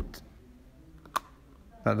created.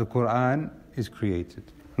 That the Quran is created.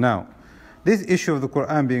 Now, this issue of the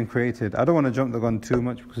Quran being created, I don't want to jump the gun too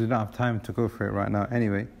much because we don't have time to go for it right now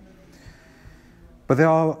anyway. But there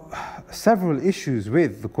are several issues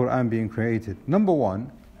with the Quran being created. Number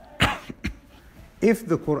one, if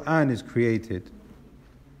the Quran is created,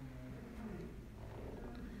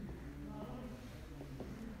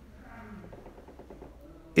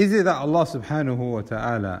 is it that Allah subhanahu wa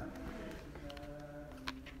ta'ala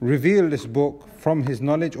revealed this book from His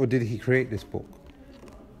knowledge, or did He create this book?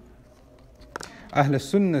 Ahl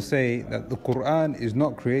Sunnah say that the Quran is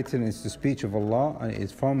not created, and it's the speech of Allah, and it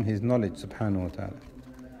is from His knowledge subhanahu wa ta'ala.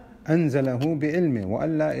 أنزله بعلمه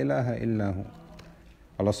وأن لا إله إلا هو.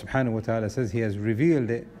 Allah subhanahu wa ta'ala says He has revealed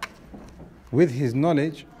it with His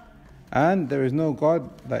knowledge, and there is no God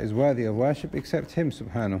that is worthy of worship except Him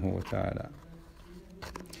subhanahu wa ta'ala.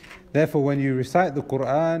 Therefore, when you recite the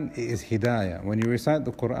Quran, it is hidayah. When you recite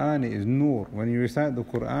the Quran, it is nur. When you recite the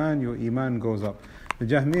Quran, your iman goes up. The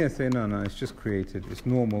Jahmiyyah say, no, it's just created. It's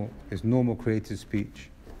normal created speech.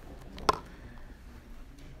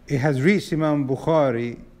 It has reached Imam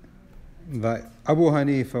Bukhari that Abu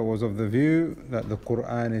Hanifa was of the view that the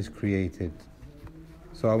Quran is created.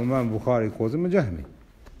 So Imam Bukhari calls him a Jahmi.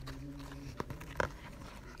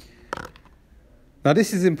 Now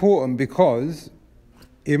this is important because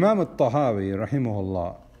Imam at-Tahawiyyah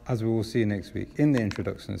rahimahullah, as we will see next week in the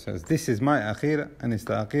introduction, says, this is my Aqidah, and it's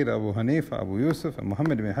the Aqidah Abu Hanifa, Abu Yusuf, and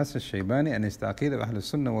Muhammad ibn Hassan al-Shaybani, and it's the Aqidah of Ahl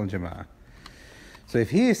Sunnah wal Jama'ah. So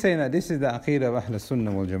if he is saying that this is the Aqidah of Ahl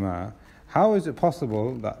Sunnah wal Jama'ah, how is it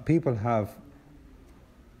possible that people have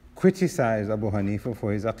criticized Abu Hanifa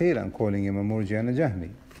for his Aqidah and calling him a Murji and a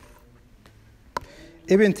Jahmi?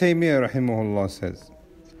 Ibn Taymiyyah rahimahullah says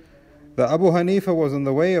that Abu Hanifa was on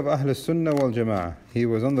the way of Ahl Sunnah wal Jama'ah. He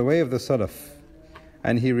was on the way of the Salaf,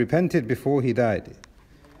 and he repented before he died.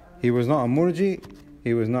 He was not a Murji,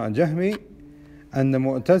 he was not a Jahmi, and the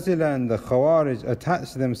Mu'tazila and the Khawarij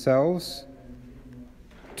attached themselves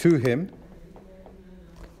to him,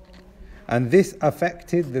 and this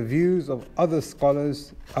affected the views of other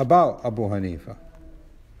scholars about Abu Hanifa.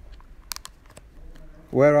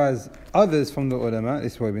 Whereas others from the ulama,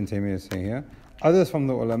 this is what Ibn Taymiyyah is saying here, others from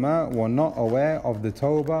the ulama were not aware of the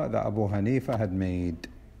tawbah that Abu Hanifa had made.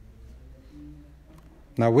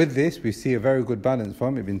 Now with this, we see a very good balance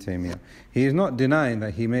from Ibn Taymiyyah. He is not denying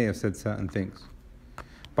that he may have said certain things,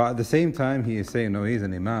 but at the same time he is saying, no, he's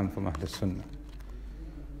an imam from Ahl Sunnah,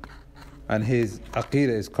 and his aqidah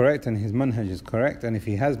is correct and his manhaj is correct, and if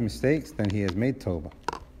he has mistakes, then he has made tawbah.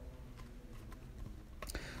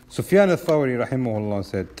 Sufyan al-Thawri rahimahullah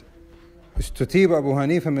said, استتيب أبو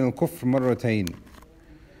حنيفة من الكفر مرتين.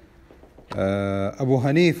 Abu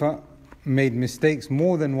Hanifa made mistakes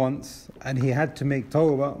more than once, and he had to make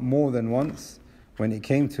tawbah more than once when it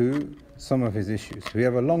came to some of his issues. We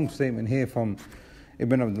have a long statement here from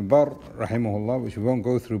Ibn Abdul Barr rahimahullah, which we won't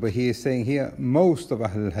go through, but he is saying here, most of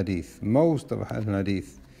Ahl al-Hadith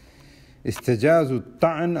استجازوا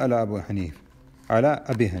الطعن على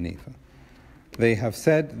Abi Hanifa. They have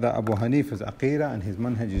said that Abu Hanifa's Aqidah and his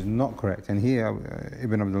manhaj is not correct. And here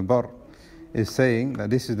Ibn Abdul Barr is saying that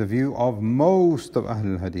this is the view of most of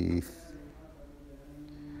Ahl al-Hadith.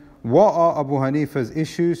 What are Abu Hanifa's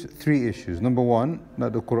issues? 3 issues. Number 1,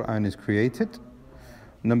 that the Quran is created.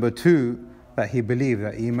 Number 2, that he believed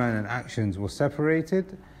that Iman and actions were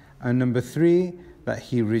separated. And number 3, that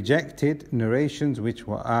he rejected narrations which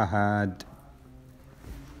were ahad.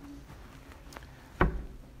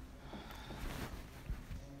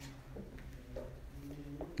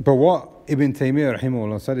 But what Ibn Taymiyyah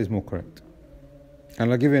rahimahullah said is more correct.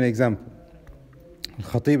 And I'll give you an example.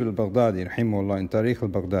 Al-Khatib al-Baghdadi rahimahullah in Tarikh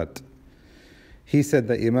al-Baghdad, he said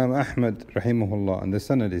that Imam Ahmad rahimahullah, and the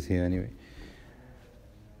sanad is here anyway,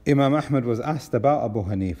 Imam Ahmad was asked about Abu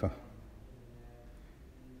Hanifa.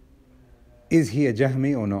 Is he a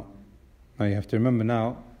Jahmi or not? Now you have to remember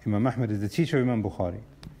now, Imam Ahmad is the teacher of Imam Bukhari.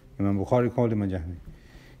 Imam Bukhari called him a Jahmi.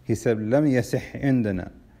 He said, لم يصح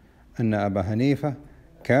عندنا أن أبا حنيفة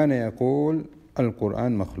كان يقول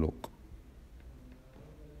القرآن مخلوق.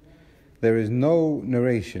 There is no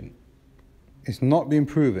narration, it's not been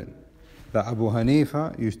proven that Abu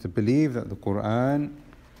Hanifa used to believe that the Quran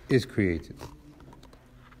is created.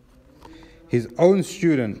 His own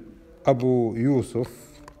student, Abu Yusuf,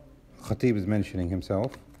 Khatib is mentioning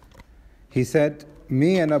himself, he said,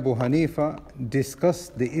 me and Abu Hanifa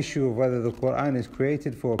discussed the issue of whether the Quran is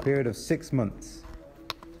created for a period of 6 months.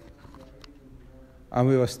 And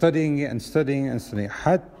we were studying it and studying and studying.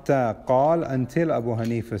 حتى قال, until Abu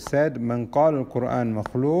Hanifa said, من قال القرآن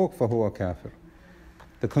مخلوق فهو كافر.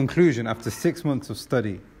 The conclusion after 6 months of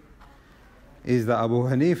study is that Abu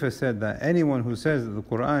Hanifa said that anyone who says that the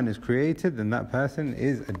Quran is created, then that person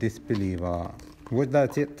is a disbeliever. What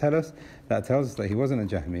does that tell us? That tells us that he wasn't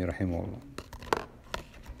a Jahmi, rahimahullah.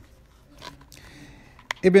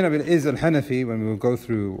 Ibn Abil Izz al-Hanafi, when we will go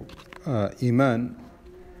through Iman,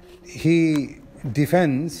 he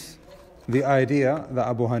defends the idea that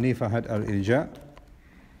Abu Hanifa had al-Ilja.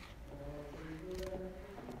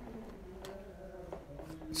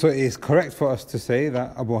 So it is correct for us to say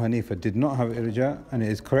that Abu Hanifa did not have Irja, and it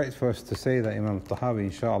is correct for us to say that Imam al-Tahawiyyah,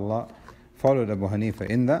 inshallah, followed Abu Hanifa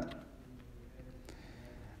in that.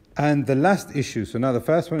 And the last issue, so now the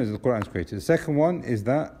first one is the Quran is created. The second one is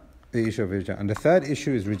that the issue of Irja. And the third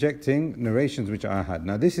issue is rejecting narrations which are ahad.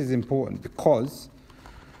 Now this is important because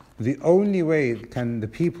the only way can the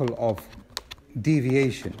people of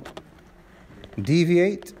deviation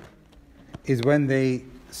deviate is when they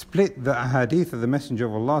split the ahadith of the Messenger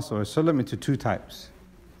of Allah ﷺ into two types.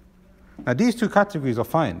 Now these two categories are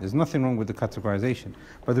fine, there's nothing wrong with the categorization.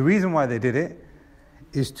 But the reason why they did it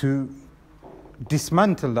is to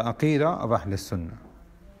dismantle the Aqidah of Ahl Sunnah.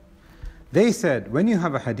 They said, when you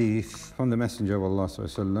have a hadith from the Messenger of Allah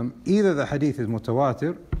ﷺ, either the hadith is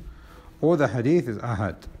mutawatir or the hadith is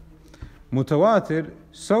ahad. Mutawatir,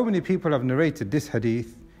 so many people have narrated this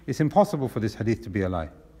hadith, it's impossible for this hadith to be a lie.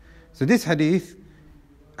 So this hadith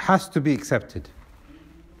has to be accepted.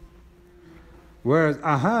 Whereas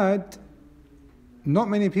ahad, not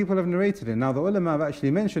many people have narrated it. Now the ulama have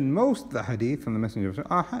actually mentioned most of the hadith from the Messenger of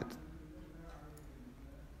Allah ahad.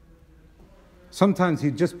 Sometimes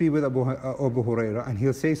he'd just be with Abu Hurairah and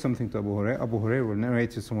he'll say something to Abu Hurairah. Abu Hurairah will narrate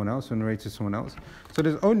to someone else, will narrate to someone else. So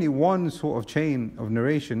there's only one sort of chain of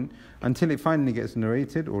narration until it finally gets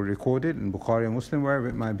narrated or recorded in Bukhari or Muslim, wherever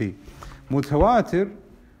it might be. Mutawatir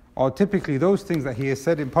are typically those things that he has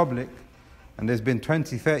said in public, and there's been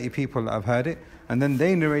 20, 30 people that have heard it, and then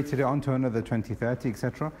they narrated it onto another 20, 30,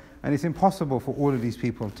 etc. And it's impossible for all of these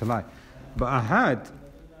people to lie. But ahad,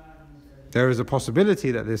 there is a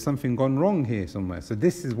possibility that there's something gone wrong here somewhere. So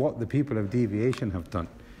this is what the people of deviation have done.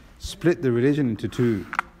 Split the religion into two.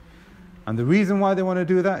 And the reason why they want to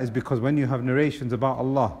do that is because when you have narrations about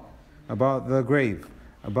Allah, about the grave,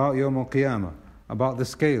 about Yawm al-Qiyamah, about the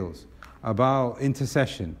scales, about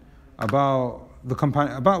intercession, about the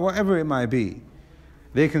companion, about whatever it might be,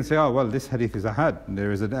 they can say, oh well, this hadith is ahad,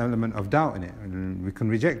 there is an element of doubt in it, and we can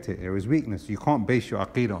reject it, there is weakness. You can't base your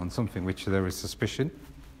aqidah on something which there is suspicion.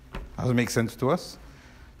 Doesn't make sense to us.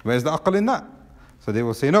 Where's the aql in that? So they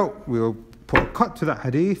will say, no, we'll put a cut to that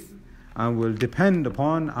hadith and we'll depend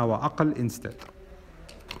upon our aql instead.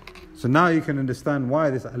 So now you can understand why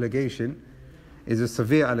this allegation is a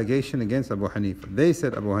severe allegation against Abu Hanifa. They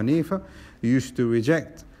said Abu Hanifa used to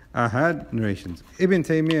reject ahad narrations. Ibn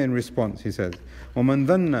Taymiyyah in response, he says, وَمَنْ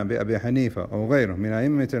ظَنَّ بِأَبِي حَنِيفَةَ أَوْ غَيْرُهُ مِنْ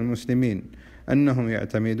أَئِمَّةِ الْمُسْلِمِينَ أَنَّهُمْ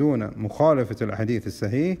يَعْتَمِدُونَ مُخَالَفَةَ الْحَدِيثِ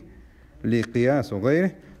الصَّحِيحِ لِقِيَاسُ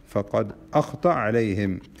غَيْرِهِ فَقَدْ أَخْطَأَ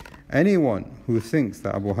عَلَيْهِمْ. Anyone who thinks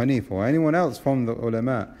that Abu Hanifa or anyone else from the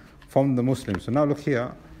ulama, from the Muslims, so now look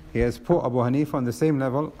here, he has put Abu Hanifa on the same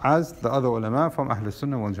level as the other ulama from Ahl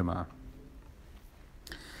Sunnah wal Jama'ah,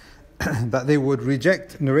 that they would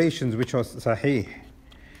reject narrations which are sahih,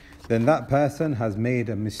 then that person has made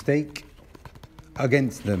a mistake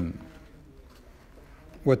against them.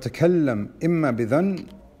 وَتَكَلَّمْ إِمَّا بِذَنْ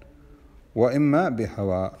وَإِمَّا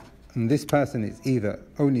بِهَوَىٰ. And this person is either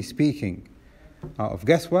only speaking out of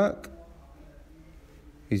guesswork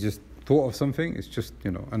He's just thought of something, it's just,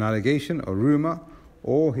 an allegation, a rumor,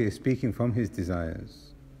 or he is speaking from his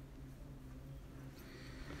desires.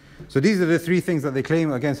 So these are the three things that they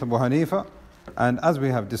claim against Abu Hanifa. And as we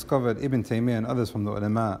have discovered, Ibn Taymiyyah and others from the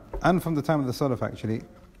ulama, and from the time of the Salaf actually,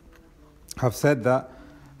 have said that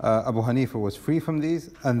Abu Hanifa was free from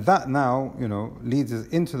these. And that now, leads us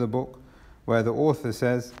into the book where the author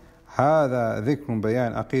says, هذا ذكر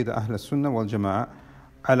بيان عقيدة أهل السنة والجماعة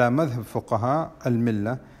على مذهب فقهاء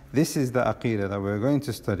الملة. This is the Aqidah that we're going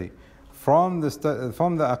to study from the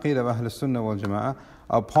Aqidah of Ahl Sunnah wal Jama'ah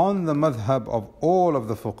upon the madhab of all of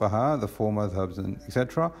the fuqaha, the four madhabs and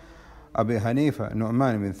etc. Abu Hanifa,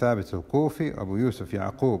 Nu'man ibn Thabit al-Kufi, Abu Yusuf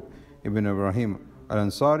Yaqub ibn Ibrahim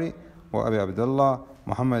al-Ansari, wa Abu Abdullah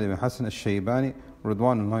Muhammad ibn Hassan al-Shaybani,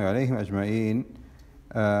 Ridwanullahi alayhim ajma'een.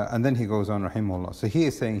 And then he goes on, rahimahullah. So he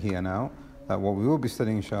is saying here now that what we will be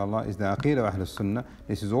studying, inshallah, is the Aqidah of Ahl Sunnah.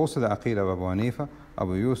 This is also the Aqidah of Abu Hanifa,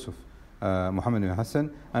 Abu Yusuf, Muhammad ibn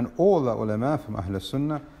Hassan, and all the ulama from Ahl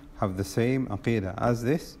Sunnah have the same Aqidah as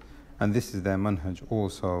this, and this is their manhaj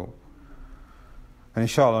also. And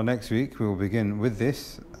inshallah next week we will begin with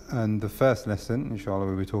this, and the first lesson, inshallah,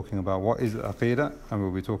 we'll be talking about what is Aqidah, and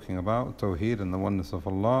we'll be talking about Tawheed and the oneness of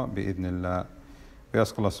Allah, bi-idhnillah. We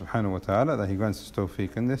ask Allah subhanahu wa ta'ala that He grants us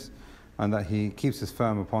tawfiq in this, and that He keeps us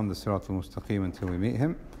firm upon the Sirat al-Mustaqim until we meet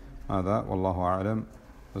Him. هذا والله أعلم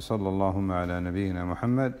وصلى اللهم على نبينا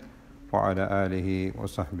محمد وعلى آله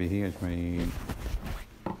وصحبه أجمعين.